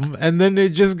wholesome, and then it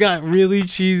just got really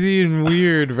cheesy and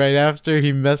weird right after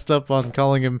he messed up on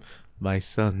calling him my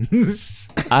son.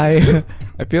 I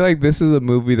feel like this is a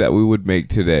movie that we would make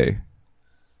today.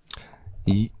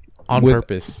 On With-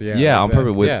 purpose. Yeah. Yeah, like on that.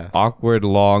 purpose with Yeah. awkward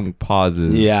long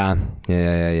pauses. Yeah.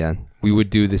 We would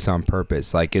do this on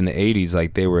purpose. Like in the 80s,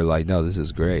 like they were like, no, this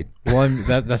is great. Well, I mean,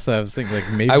 that's what I was thinking.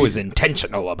 Like maybe I was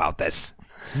intentional about this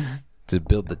to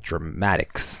build the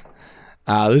dramatics.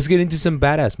 Let's get into some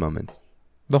badass moments.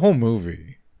 the whole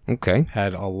movie Okay.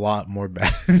 had a lot more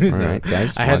bad. All right,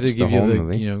 guys. I had to watch give the you whole the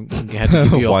movie. I had to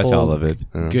give you a Watch whole all of it.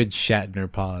 good Shatner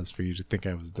pause for you to think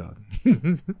I was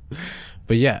done.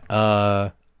 But yeah,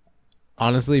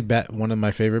 honestly, one of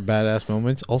my favorite badass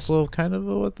moments, also kind of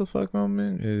a what the fuck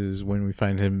moment, is when we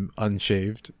find him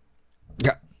unshaved.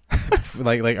 Yeah.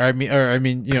 like I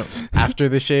mean, you know, after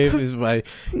the shave is why.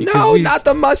 No, not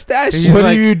the mustache. He's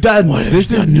like, you done?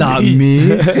 This is not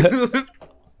me.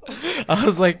 I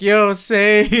was like, yo,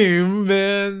 same,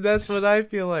 man. That's what I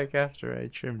feel like after I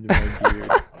trimmed my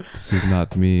beard. This is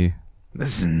not me.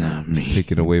 This is not me.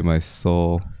 Taking away my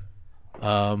soul.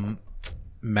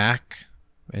 Mac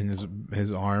and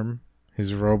his arm,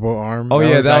 his robo arm. Oh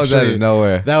yeah, that was out of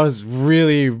nowhere. That was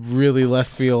really, really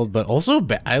left field, but also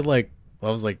I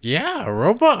was like, yeah, a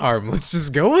robot arm. Let's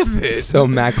just go with it. So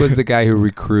Mac was the guy who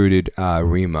recruited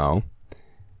Remo,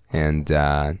 and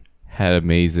Had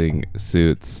amazing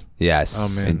suits yes,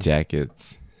 Oh, man. and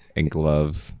jackets and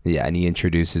gloves. yeah, and he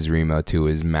introduces Remo to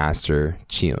his master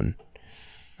Chiun.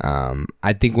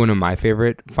 I think one of my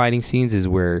favorite fighting scenes is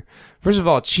where, first of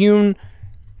all, Chiun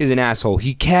is an asshole.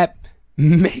 He kept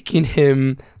making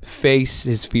him face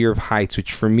his fear of heights,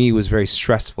 which for me was very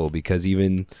stressful because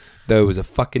even though it was a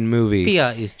fucking movie,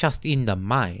 Fear is just in the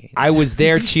mind. I was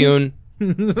there, Chiun.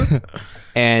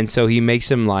 And so he makes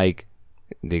him like,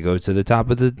 they go to the top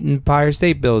of the Empire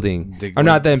State Building. Or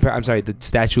not the Empire, I'm sorry, the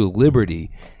Statue of Liberty.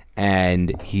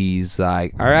 And he's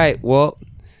like, all right, well,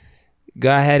 go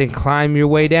ahead and climb your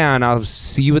way down. I'll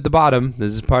see you at the bottom.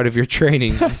 This is part of your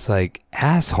training. It's like,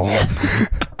 asshole.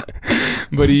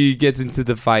 But he gets into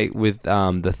the fight with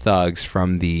the thugs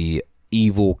from the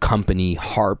evil company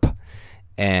Harp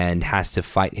and has to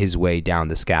fight his way down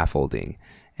the scaffolding.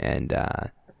 And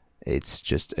it's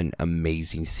just an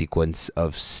amazing sequence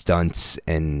of stunts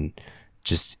and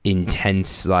just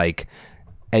intense, like,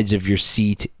 edge of your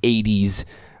seat 80s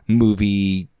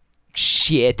movie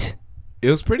shit. It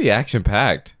was pretty action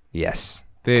packed. Yes.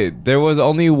 There was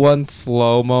only one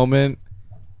slow moment,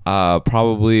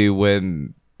 probably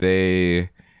when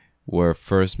they were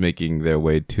first making their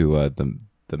way to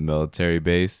the military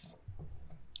base,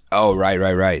 Oh,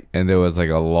 right. and there was like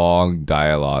a long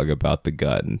dialogue about the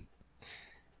gun,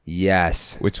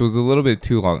 Yes. which was a little bit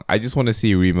too long. I just want to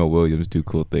see Remo Williams do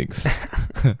cool things.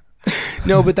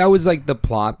 No, but that was like the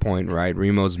plot point, right?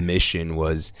 Remo's mission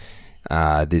was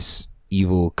this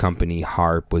evil company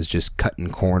Harp was just cutting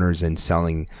corners and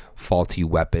selling faulty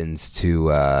weapons to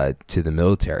the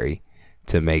military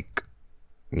to make,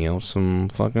 some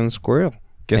fucking squirrel.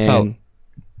 Guess And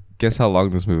how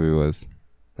long this movie was?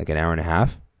 like an hour and a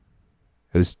half.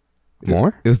 It was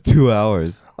more. It was 2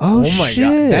 hours. Oh, my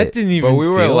god, that didn't even. But we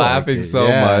were feel laughing like it. so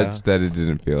Yeah. much that it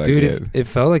didn't feel like Dude, it. it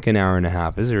felt like an hour and a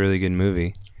half. This is a really good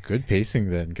movie. Good pacing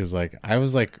then, because like I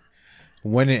was like,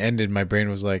 when it ended, my brain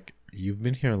was like, "You've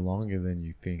been here longer than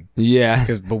you think." Yeah.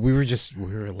 But we were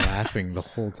laughing the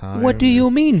whole time. What do you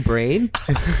mean, brain?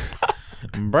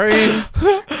 brain?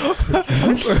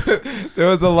 There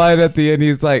was a line at the end. He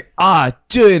was like,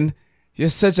 Jun, you're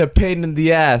such a pain in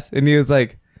the ass. And he was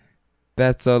like,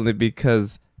 that's only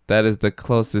because that is the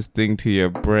closest thing to your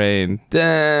brain.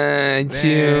 Dun,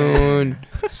 June.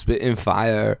 Spitting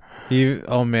fire.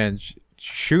 Oh man,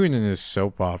 shooting in his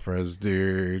soap operas,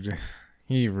 dude.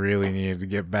 He really needed to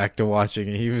get back to watching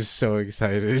it. He was so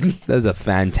excited. That's a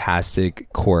fantastic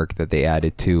quirk that they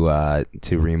added to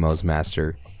Remo's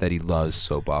master, that he loves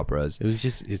soap operas. It was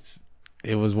just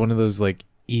it was one of those like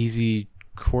easy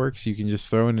quirks you can just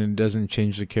throw in, and it doesn't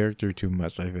change the character too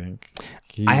much. I think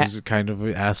he was kind of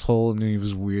an asshole, and he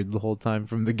was weird the whole time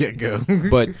from the get-go.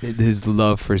 But his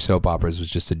love for soap operas was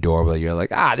just adorable. You're like,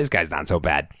 this guy's not so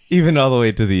bad. Even all the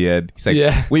way to the end. He's like,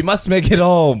 Yeah. we must make it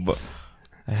home.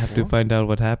 I have to find out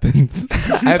what happens.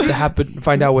 I have to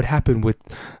find out what happened with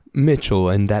Mitchell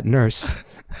and that nurse.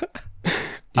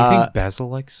 Do you think Basil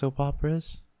likes soap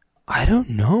operas? I don't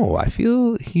know. I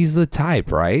feel he's the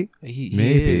type, right? He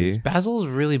Maybe. is. Basil's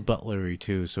really butlery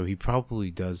too, so he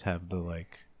probably does have the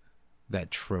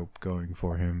that trope going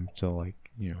for him to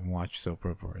watch soap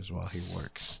operas while he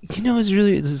works.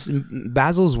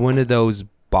 Basil's one of those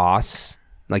bosses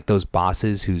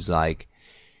who's like,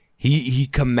 he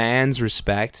commands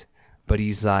respect, but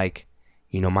he's like,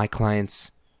 my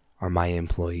clients are my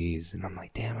employees, and I'm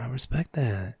like, damn, I respect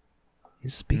that.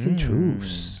 He's speaking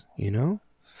truths,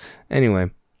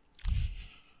 Anyway,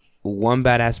 one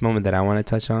badass moment that I want to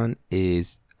touch on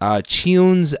is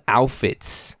Cheon's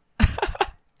outfits.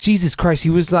 Jesus Christ,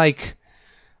 he was like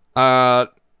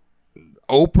Oprah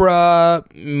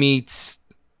meets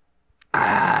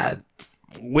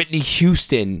Whitney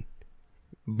Houston,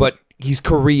 but he's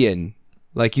Korean.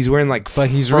 Like he's wearing But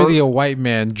he's really a white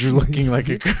man looking like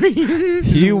a Korean.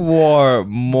 He wore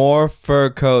more fur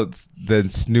coats than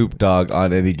Snoop Dogg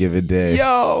on any given day.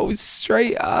 Yo,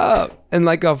 straight up. And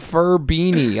like a fur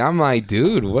beanie. I'm like,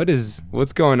 dude,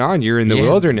 what's going on? You're in the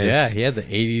wilderness. Yeah, he had the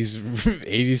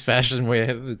 80s fashion way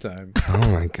ahead of the time.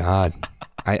 Oh my God.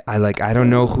 I don't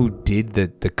know who did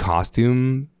the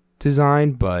costume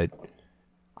design, but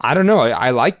I don't know. I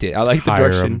liked it. I liked the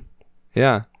Hire direction. him.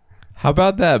 Yeah. How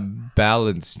about that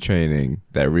balance training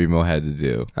that Remo had to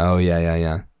do? Oh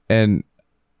yeah. And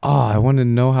I want to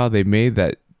know how they made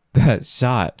that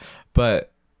shot.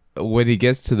 But when he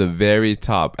gets to the very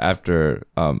top after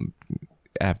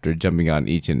jumping on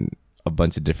each and a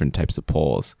bunch of different types of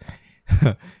poles,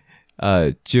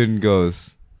 Jun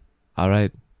goes, "All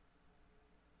right,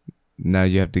 now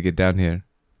you have to get down here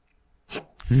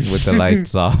with the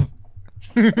lights off.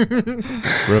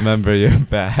 Remember your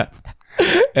path."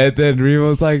 And then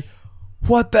Remo's like,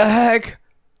 "What the heck?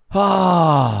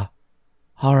 All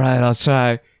right, I'll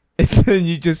try." And then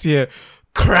you just hear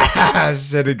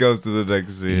crash, and it goes to the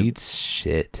next scene. Eats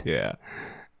shit. Yeah.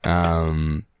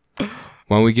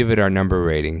 When we give it our number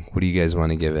rating, what do you guys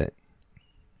want to give it?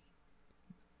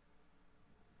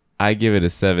 I give it a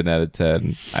 7 out of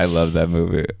 10. I love that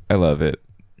movie. I love it.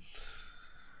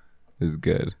 It's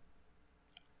good.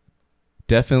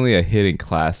 Definitely a hidden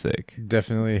classic.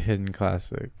 Definitely a hidden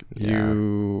classic.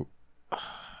 Yeah.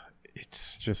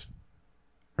 It's just,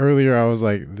 earlier I was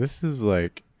like, this is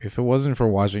like, if it wasn't for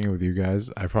watching it with you guys,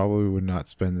 I probably would not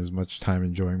spend as much time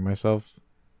enjoying myself.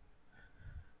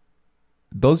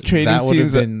 Those training That would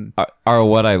have scenes been- are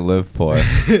what I live for.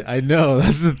 I know,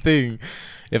 that's the thing.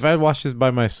 If I watched this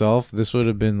by myself, this would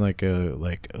have been like a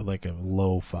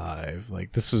low 5.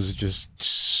 Like, this was just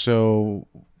so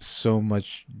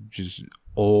much just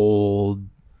old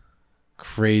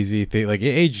crazy thing. Like,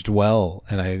 it aged well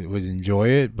and I would enjoy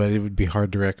it, but it would be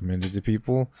hard to recommend it to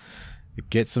people.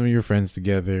 Get some of your friends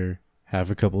together,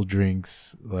 have a couple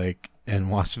drinks, and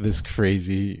watch this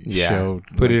crazy show.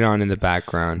 Put it on in the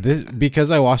background. This,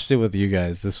 because I watched it with you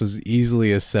guys, this was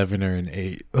easily a 7 or an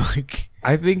 8.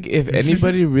 I think if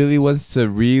anybody really wants to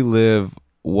relive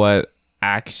what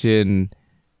action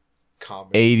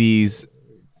 80s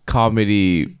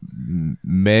comedy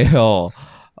male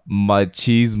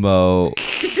machismo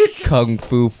kung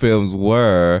fu films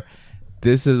were,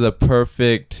 this is a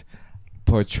perfect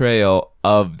portrayal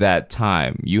of that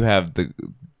time. You have the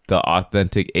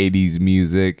authentic 80s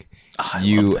music.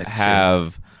 You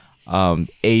have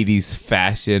 80s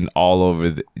fashion all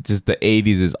over. Just the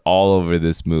 80s is all over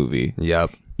this movie.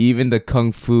 Yep. Even the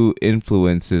kung fu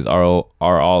influences are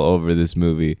all over this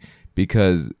movie,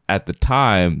 because at the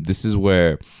time, this is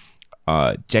where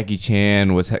Jackie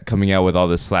Chan was coming out with all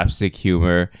the slapstick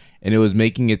humor, and it was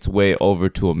making its way over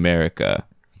to America.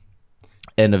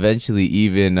 And eventually,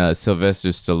 even Sylvester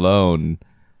Stallone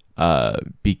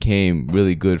became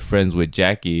really good friends with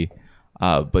Jackie,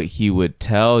 but he would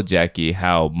tell Jackie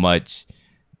how much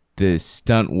the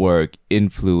stunt work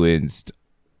influenced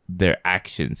their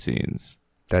action scenes.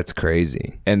 That's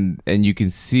crazy. And you can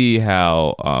see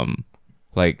how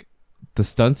the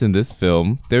stunts in this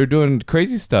film, they were doing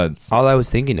crazy stunts. All I was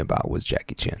thinking about was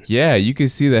Jackie Chan. Yeah, you can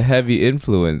see the heavy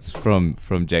influence from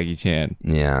Jackie Chan.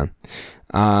 Yeah.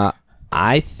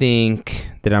 I think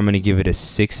that I'm going to give it a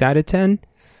 6 out of 10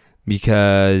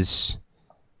 because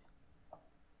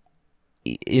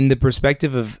in the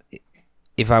perspective of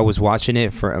if I was watching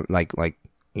it for like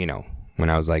when when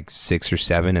I was like 6 or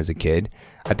 7 as a kid,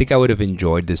 I think I would have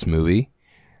enjoyed this movie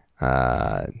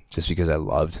just because I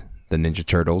loved the Ninja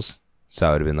Turtles. So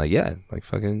I would have been like, yeah, like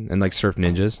fucking, and like Surf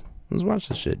Ninjas. Let's watch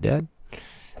this shit, Dad.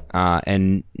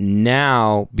 And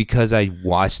now, because I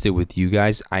watched it with you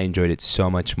guys, I enjoyed it so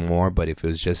much more. But if it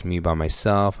was just me by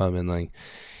myself, I've been like,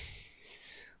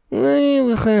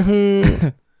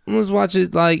 let's watch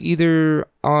it like either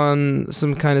on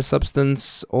some kind of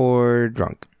substance or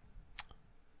drunk.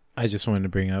 I just wanted to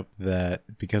bring up that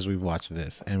because we've watched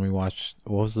this and we watched,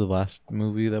 what was the last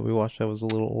movie that we watched that was a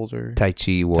little older? Tai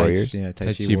Chi Warriors.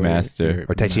 Tai Chi Master.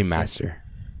 Or Tai Chi Master.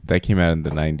 That came out in the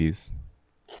 90s.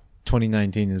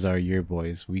 2019 is our year,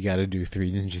 boys. We got to do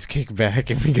Three Ninjas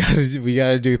Kickback, and we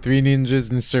gotta do Three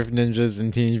Ninjas and Surf Ninjas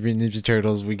and Teenage Mutant Ninja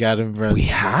Turtles. We got to run. We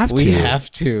have to. We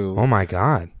have to. Oh my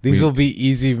god. These will be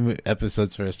easy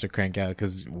episodes for us to crank out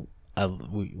because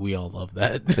we all love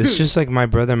that. It's just like my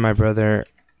brother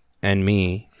and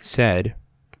me said,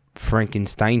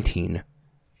 Frankenstein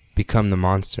become the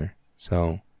monster.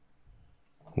 So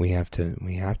we have to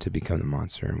become the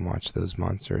monster and watch those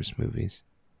monstrous movies.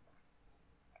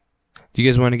 Do you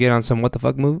guys want to get on some what the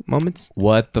fuck moments?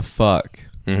 What the fuck?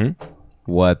 Mm-hmm.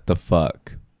 What the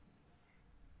fuck?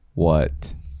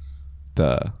 What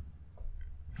the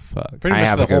fuck? Pretty I much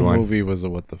have the a good whole one. movie was a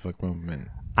what the fuck moment.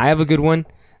 I have a good one.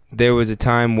 There was a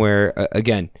time where,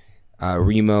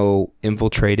 Remo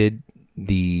infiltrated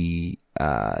the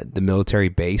military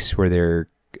base where they're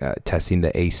testing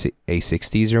the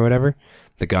A60s or whatever,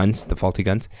 the faulty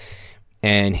guns,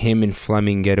 and him and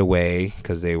Fleming get away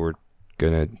because they were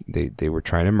they were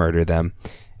trying to murder them,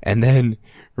 and then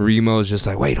Remo's just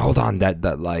like, wait, hold on,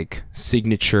 that like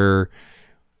signature.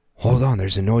 Hold on,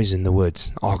 there's a noise in the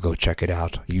woods. I'll go check it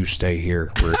out. You stay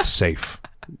here where it's safe,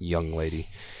 young lady.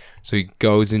 So he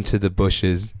goes into the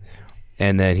bushes,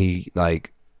 and then he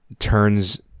like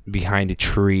turns behind a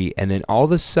tree, and then all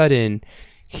of a sudden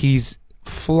he's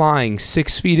flying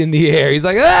 6 feet in the air. He's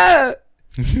like, ah!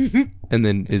 And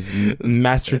then his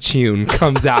master tune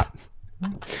comes out.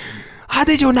 How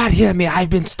did you not hear me? I've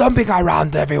been stomping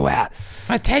around everywhere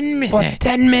For 10 minutes. for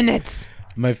 10 minutes.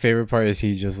 My favorite part is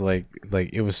he just like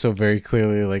it was so very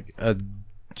clearly like a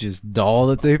just doll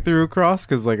that they threw across,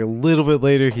 because like a little bit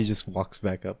later he just walks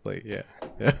back up like, yeah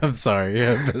I'm sorry,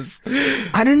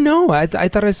 I don't know. I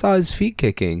thought I saw his feet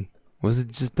kicking. Was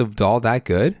it just the doll that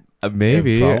good?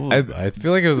 Maybe. I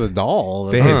feel like it was a doll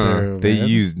that They, threw, they man.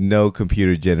 used no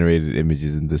computer generated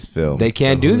images in this film. They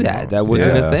can't So do who that. knows? That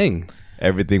wasn't Yeah. a thing.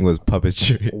 Everything was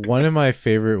puppetry. One of my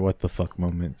favorite what the fuck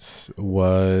moments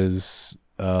was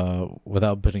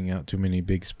without putting out too many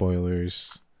big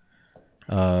spoilers,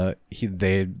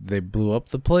 they blew up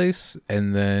the place,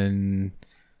 and then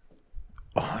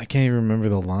I can't even remember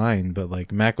the line, but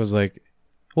like Mac was like,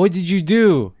 what did you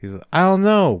do? He's like, I don't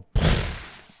know.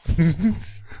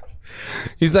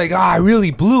 He's like, I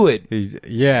really blew it.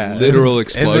 Yeah, Literal And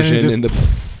then it explosion just, in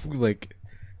the. like,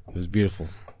 it was beautiful. It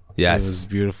was Yes.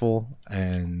 beautiful.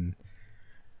 And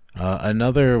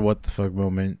another what the fuck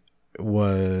moment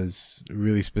was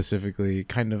really specifically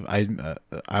kind of, I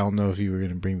don't know if you were going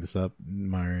to bring this up,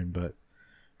 Myron, but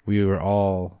we were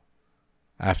all,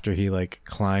 after he like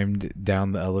climbed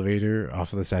down the elevator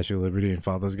off of the Statue of Liberty and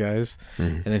fought those guys,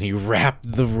 and then he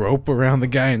wrapped the rope around the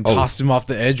guy and tossed him off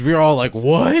the edge. We were all like,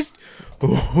 what?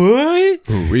 Ooh,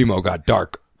 Remo got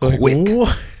dark Like, quick.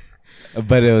 what?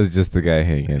 But it was just the guy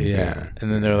hanging. Yeah.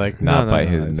 And then they're like, Not no, by no,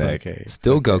 his it's neck. okay. It's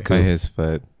Still okay. Goku. By his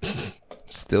foot.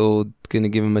 Still gonna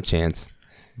give him a chance.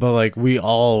 But like we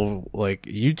all like,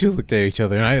 you two looked at each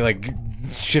other and I like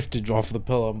shifted off the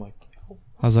pillow. I'm like,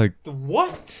 I was like,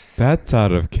 what? that's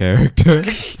out of character.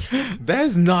 That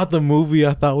is not the movie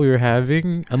I thought we were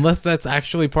having, unless that's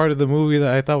actually part of the movie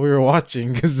that I thought we were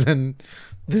watching, because then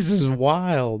this is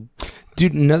wild.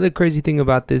 Dude, another crazy thing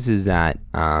about this is that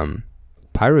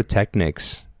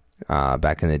pyrotechnics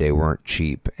back in the day weren't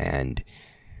cheap, and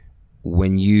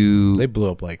when you They blew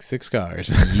up like 6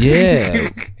 cars. yeah,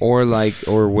 or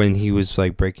when he was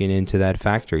like breaking into that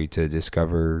factory to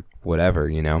discover whatever,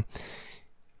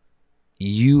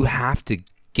 you have to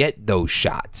get those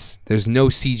shots. There's no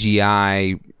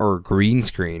CGI or green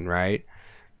screen, right?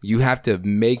 You have to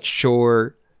make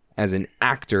sure as an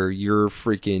actor you're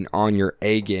freaking on your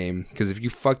A game, because if you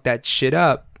fuck that shit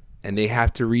up and they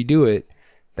have to redo it,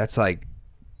 that's like,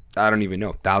 I don't even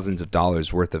know, thousands of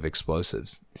dollars worth of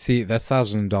explosives. See, that's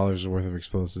 $1,000 worth of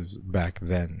explosives back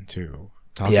then too.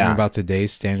 Talking Yeah. about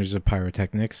today's standards of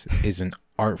pyrotechnics is an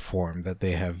art form that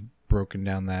they have broken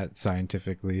down that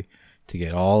scientifically to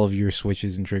get all of your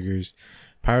switches and triggers.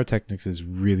 Pyrotechnics is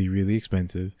really, really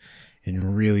expensive.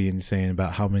 and really insane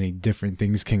about how many different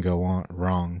things can go on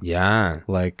wrong. Yeah.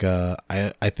 Like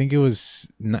I think it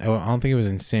was I don't think it was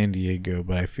in San Diego,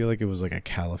 but I feel like it was like a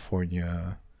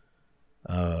California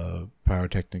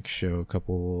pyrotechnics show a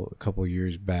couple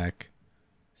years back.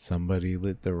 Somebody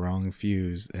lit the wrong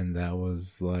fuse, and that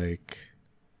was like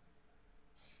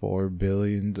 $4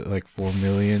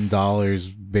 million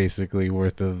basically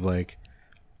worth of like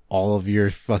all of your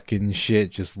fucking shit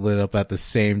just lit up at the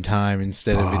same time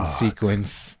instead of in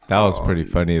sequence. That was pretty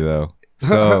funny though.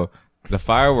 So the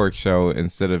fireworks show,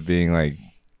 instead of being like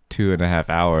 2.5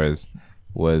 hours,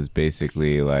 was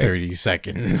basically like 30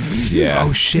 seconds. Yeah.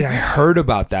 Oh shit, I heard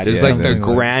about that. It's Yeah, like the then,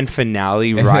 like- grand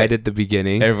finale right at the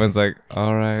beginning. Everyone's like,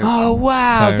 all right. Oh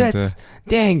wow, Time that's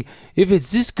dang. If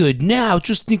it's this good now,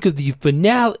 just think of the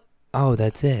finale. Oh,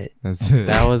 that's it. That's it.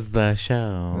 That was the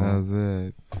show. That was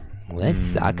it. Well, that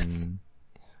sucks.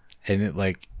 And it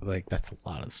like that's a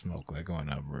lot of smoke like going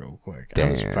up real quick. I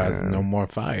Damn. was surprised no more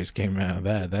fires came out of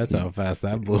that. That's how fast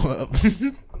that blew up.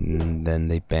 And then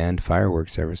they banned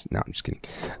fireworks service. No, I'm just kidding.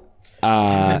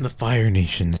 And then the Fire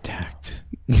Nation attacked.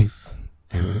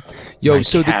 Yo, My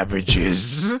so the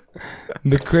cabbages.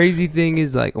 The crazy thing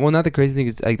is like, well, not the crazy thing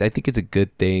is I think it's a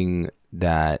good thing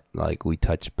that like we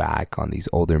touch back on these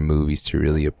older movies to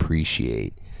really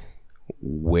appreciate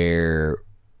where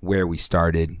we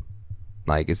started.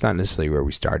 Like, it's not necessarily where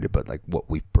we started, but like what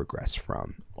we've progressed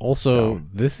from. Also, So-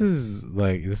 this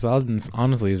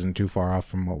honestly isn't too far off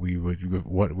from what we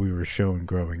were shown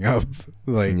growing up.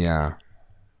 Like Yeah.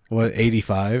 what,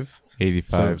 85?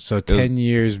 85. So It was 10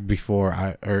 years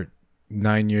before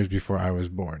 9 years before I was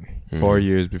born, 4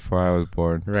 years before I was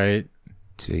born. right?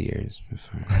 2 years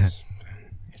before.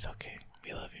 It's okay.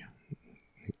 We love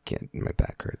you. My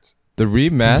back hurts. The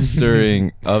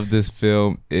remastering of this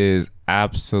film is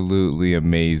absolutely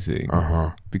amazing.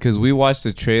 Uh-huh. Because we watched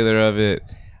the trailer of it,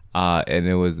 and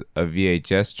it was a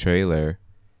VHS trailer,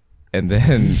 and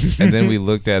then we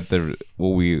looked at the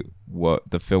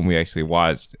film we actually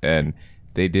watched, and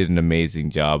they did an amazing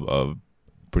job of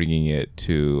bringing it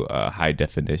to high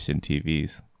definition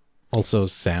TVs. Also,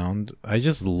 sound. I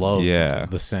just loved Yeah.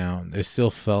 the sound. It still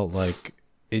felt like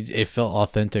it felt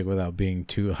authentic without being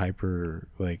too hyper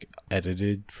like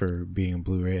edited for being a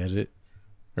Blu-ray edit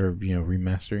or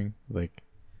remastering. Like,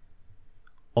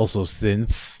 also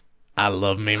synths. I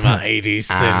love me my 80s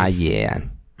synths.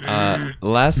 Yeah.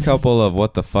 Last couple of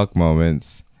what the fuck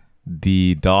moments,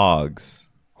 the dogs.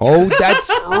 Oh, that's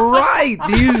right.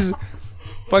 These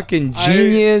fucking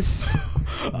genius,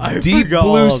 deep forgot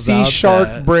all blue about sea that.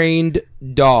 shark brained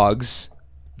dogs.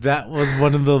 That was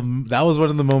one of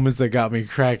the moments that got me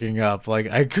cracking up. Like,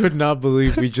 I could not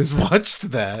believe we just watched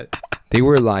that. They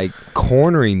were like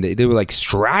cornering. They were like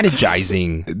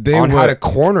strategizing They on how were- to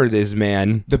corner this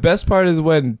man. The best part is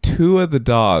when two of the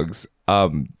dogs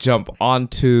jump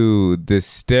onto this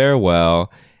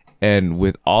stairwell, and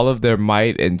with all of their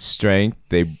might and strength,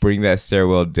 they bring that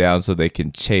stairwell down so they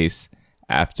can chase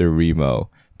after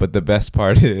Remo. But the best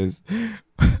part is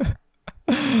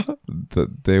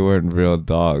they weren't real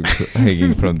dogs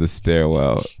hanging from the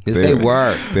stairwell. Yes, they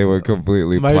were. They were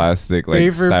completely My plastic, like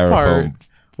favorite part styrofoam.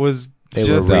 was They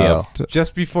just, were real.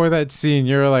 just before that scene.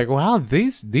 You're like, wow,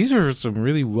 these are some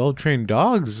really well trained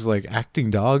dogs, like acting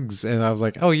dogs. And I was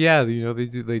like, oh yeah,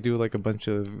 they do like a bunch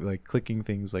of like clicking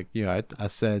things. Like, I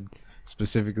said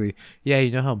specifically, yeah,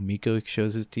 you know how Miko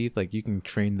shows his teeth, like you can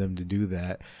train them to do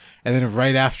that. And then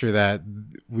right after that,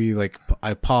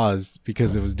 I paused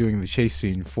because it was doing the chase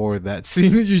scene for that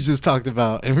scene that you just talked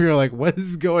about, and we were like, what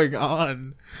is going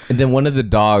on? And then one of the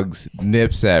dogs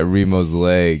nips at Remo's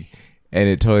leg, and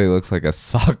it totally looks like a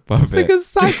sock puppet. It's like a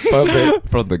sock puppet.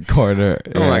 From the corner.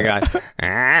 Oh my god!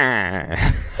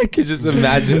 I could just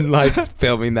imagine like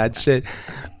filming that shit.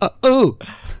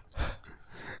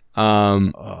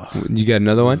 You got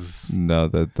another one? No,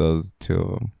 those two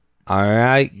of them. All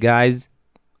right, guys.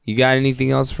 You got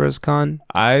anything else for us, Con?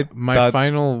 My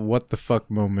final what the fuck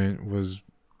moment was,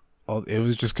 it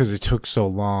was just because it took so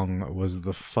long, was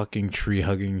the fucking tree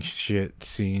hugging shit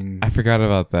scene. I forgot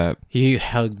about that. He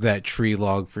hugged that tree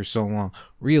log for so long.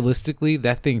 Realistically,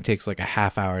 that thing takes like a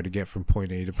half hour to get from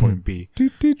point A to point B.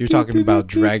 You're talking about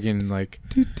dragging like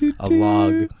a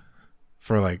log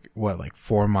for like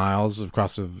 4 miles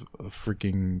across a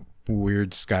freaking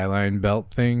weird skyline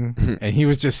belt thing, and he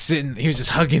was just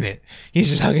hugging it. He's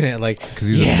just hugging it like, Because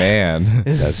he's a man.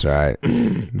 That's right.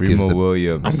 Remo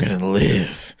Williams. I'm gonna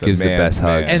live. Gives the man, best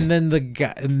man. hugs. And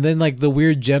then the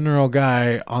weird general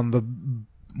guy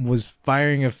was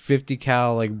firing a 50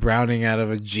 cal like Browning out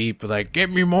of a Jeep, like, get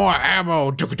me more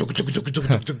ammo. Get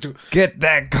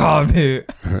that comment.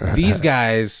 These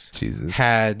guys Jesus.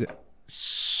 had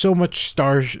so much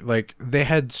they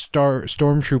had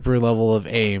stormtrooper level of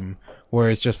aim, where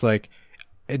it's just like,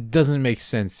 it doesn't make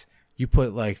sense. You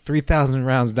put like 3,000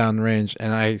 rounds down range,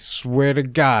 and I swear to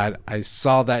God, I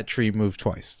saw that tree move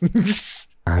twice.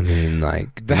 I mean,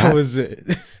 like, that was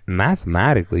it.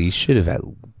 Mathematically, you should have at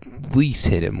least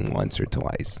hit him once or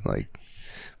twice. Like,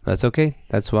 that's okay.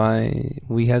 That's why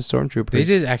we have stormtroopers. They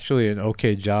did actually an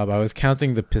okay job. I was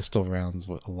counting the pistol rounds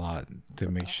a lot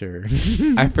to make sure.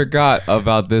 I forgot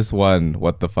about this one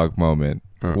what the fuck moment.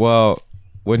 Well,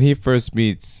 when he first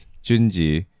meets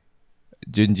Junji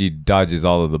dodges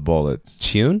all of the bullets.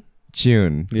 Chun?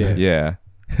 Yeah.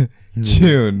 Chun.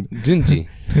 Junji.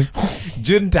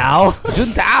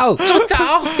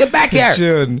 Juntao. Get back here.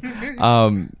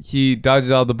 Chun. He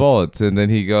dodges all the bullets, and then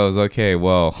he goes, okay,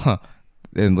 well,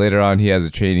 and later on he has a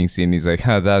training scene. He's like,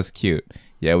 that's cute.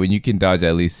 Yeah, when you can dodge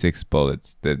at least 6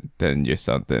 bullets, then you're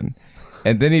something.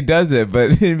 And then he does it,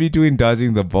 but in between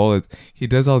dodging the bullets, he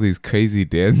does all these crazy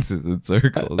dances and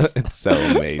circles. It's so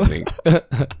amazing.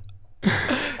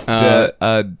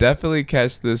 Definitely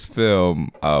catch this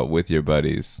film with your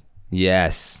buddies.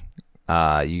 Yes.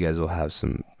 You guys will have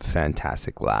some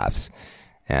fantastic laughs.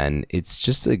 And it's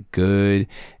just a good...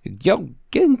 Yo,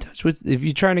 get in touch with... If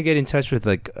you're trying to get in touch with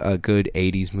like a good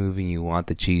 80s movie and you want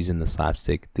the cheese and the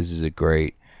slapstick, this is a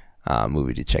great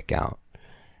movie to check out.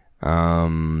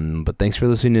 But thanks for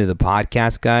listening to the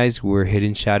podcast, guys. We're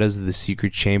Hidden Shadows of the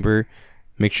Secret Chamber.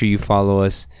 Make sure you follow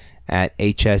us at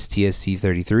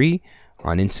HSTSC33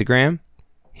 on Instagram,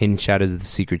 Hidden Shadows of the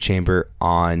Secret Chamber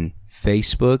on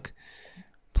Facebook.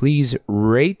 Please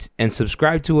rate and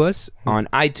subscribe to us on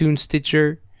iTunes,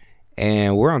 Stitcher,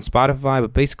 and we're on Spotify,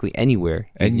 but basically anywhere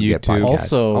you And can get YouTube.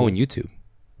 podcasts. Also- and YouTube.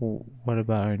 What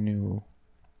about our new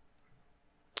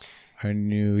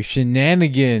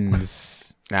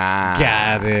shenanigans?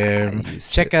 Got him.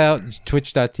 Check out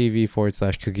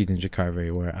twitch.tv/Cookie Ninja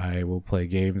Carve, where I will play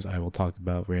games. I will talk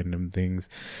about random things.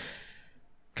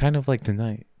 Kind of like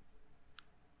tonight.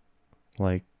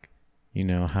 Like, you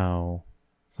know how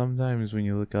sometimes when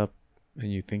you look up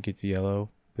and you think it's yellow,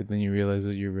 but then you realize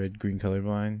that you're red-green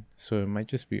colorblind, so it might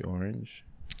just be orange.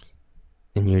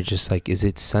 And you're just like, is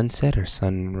it sunset or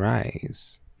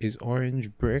sunrise? Is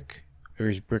orange brick, or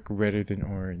is brick redder than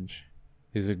orange?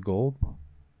 Is it gold?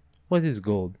 What is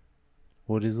gold?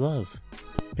 What is love?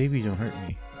 Baby, don't hurt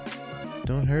me.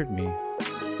 Don't hurt me.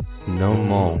 No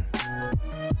more.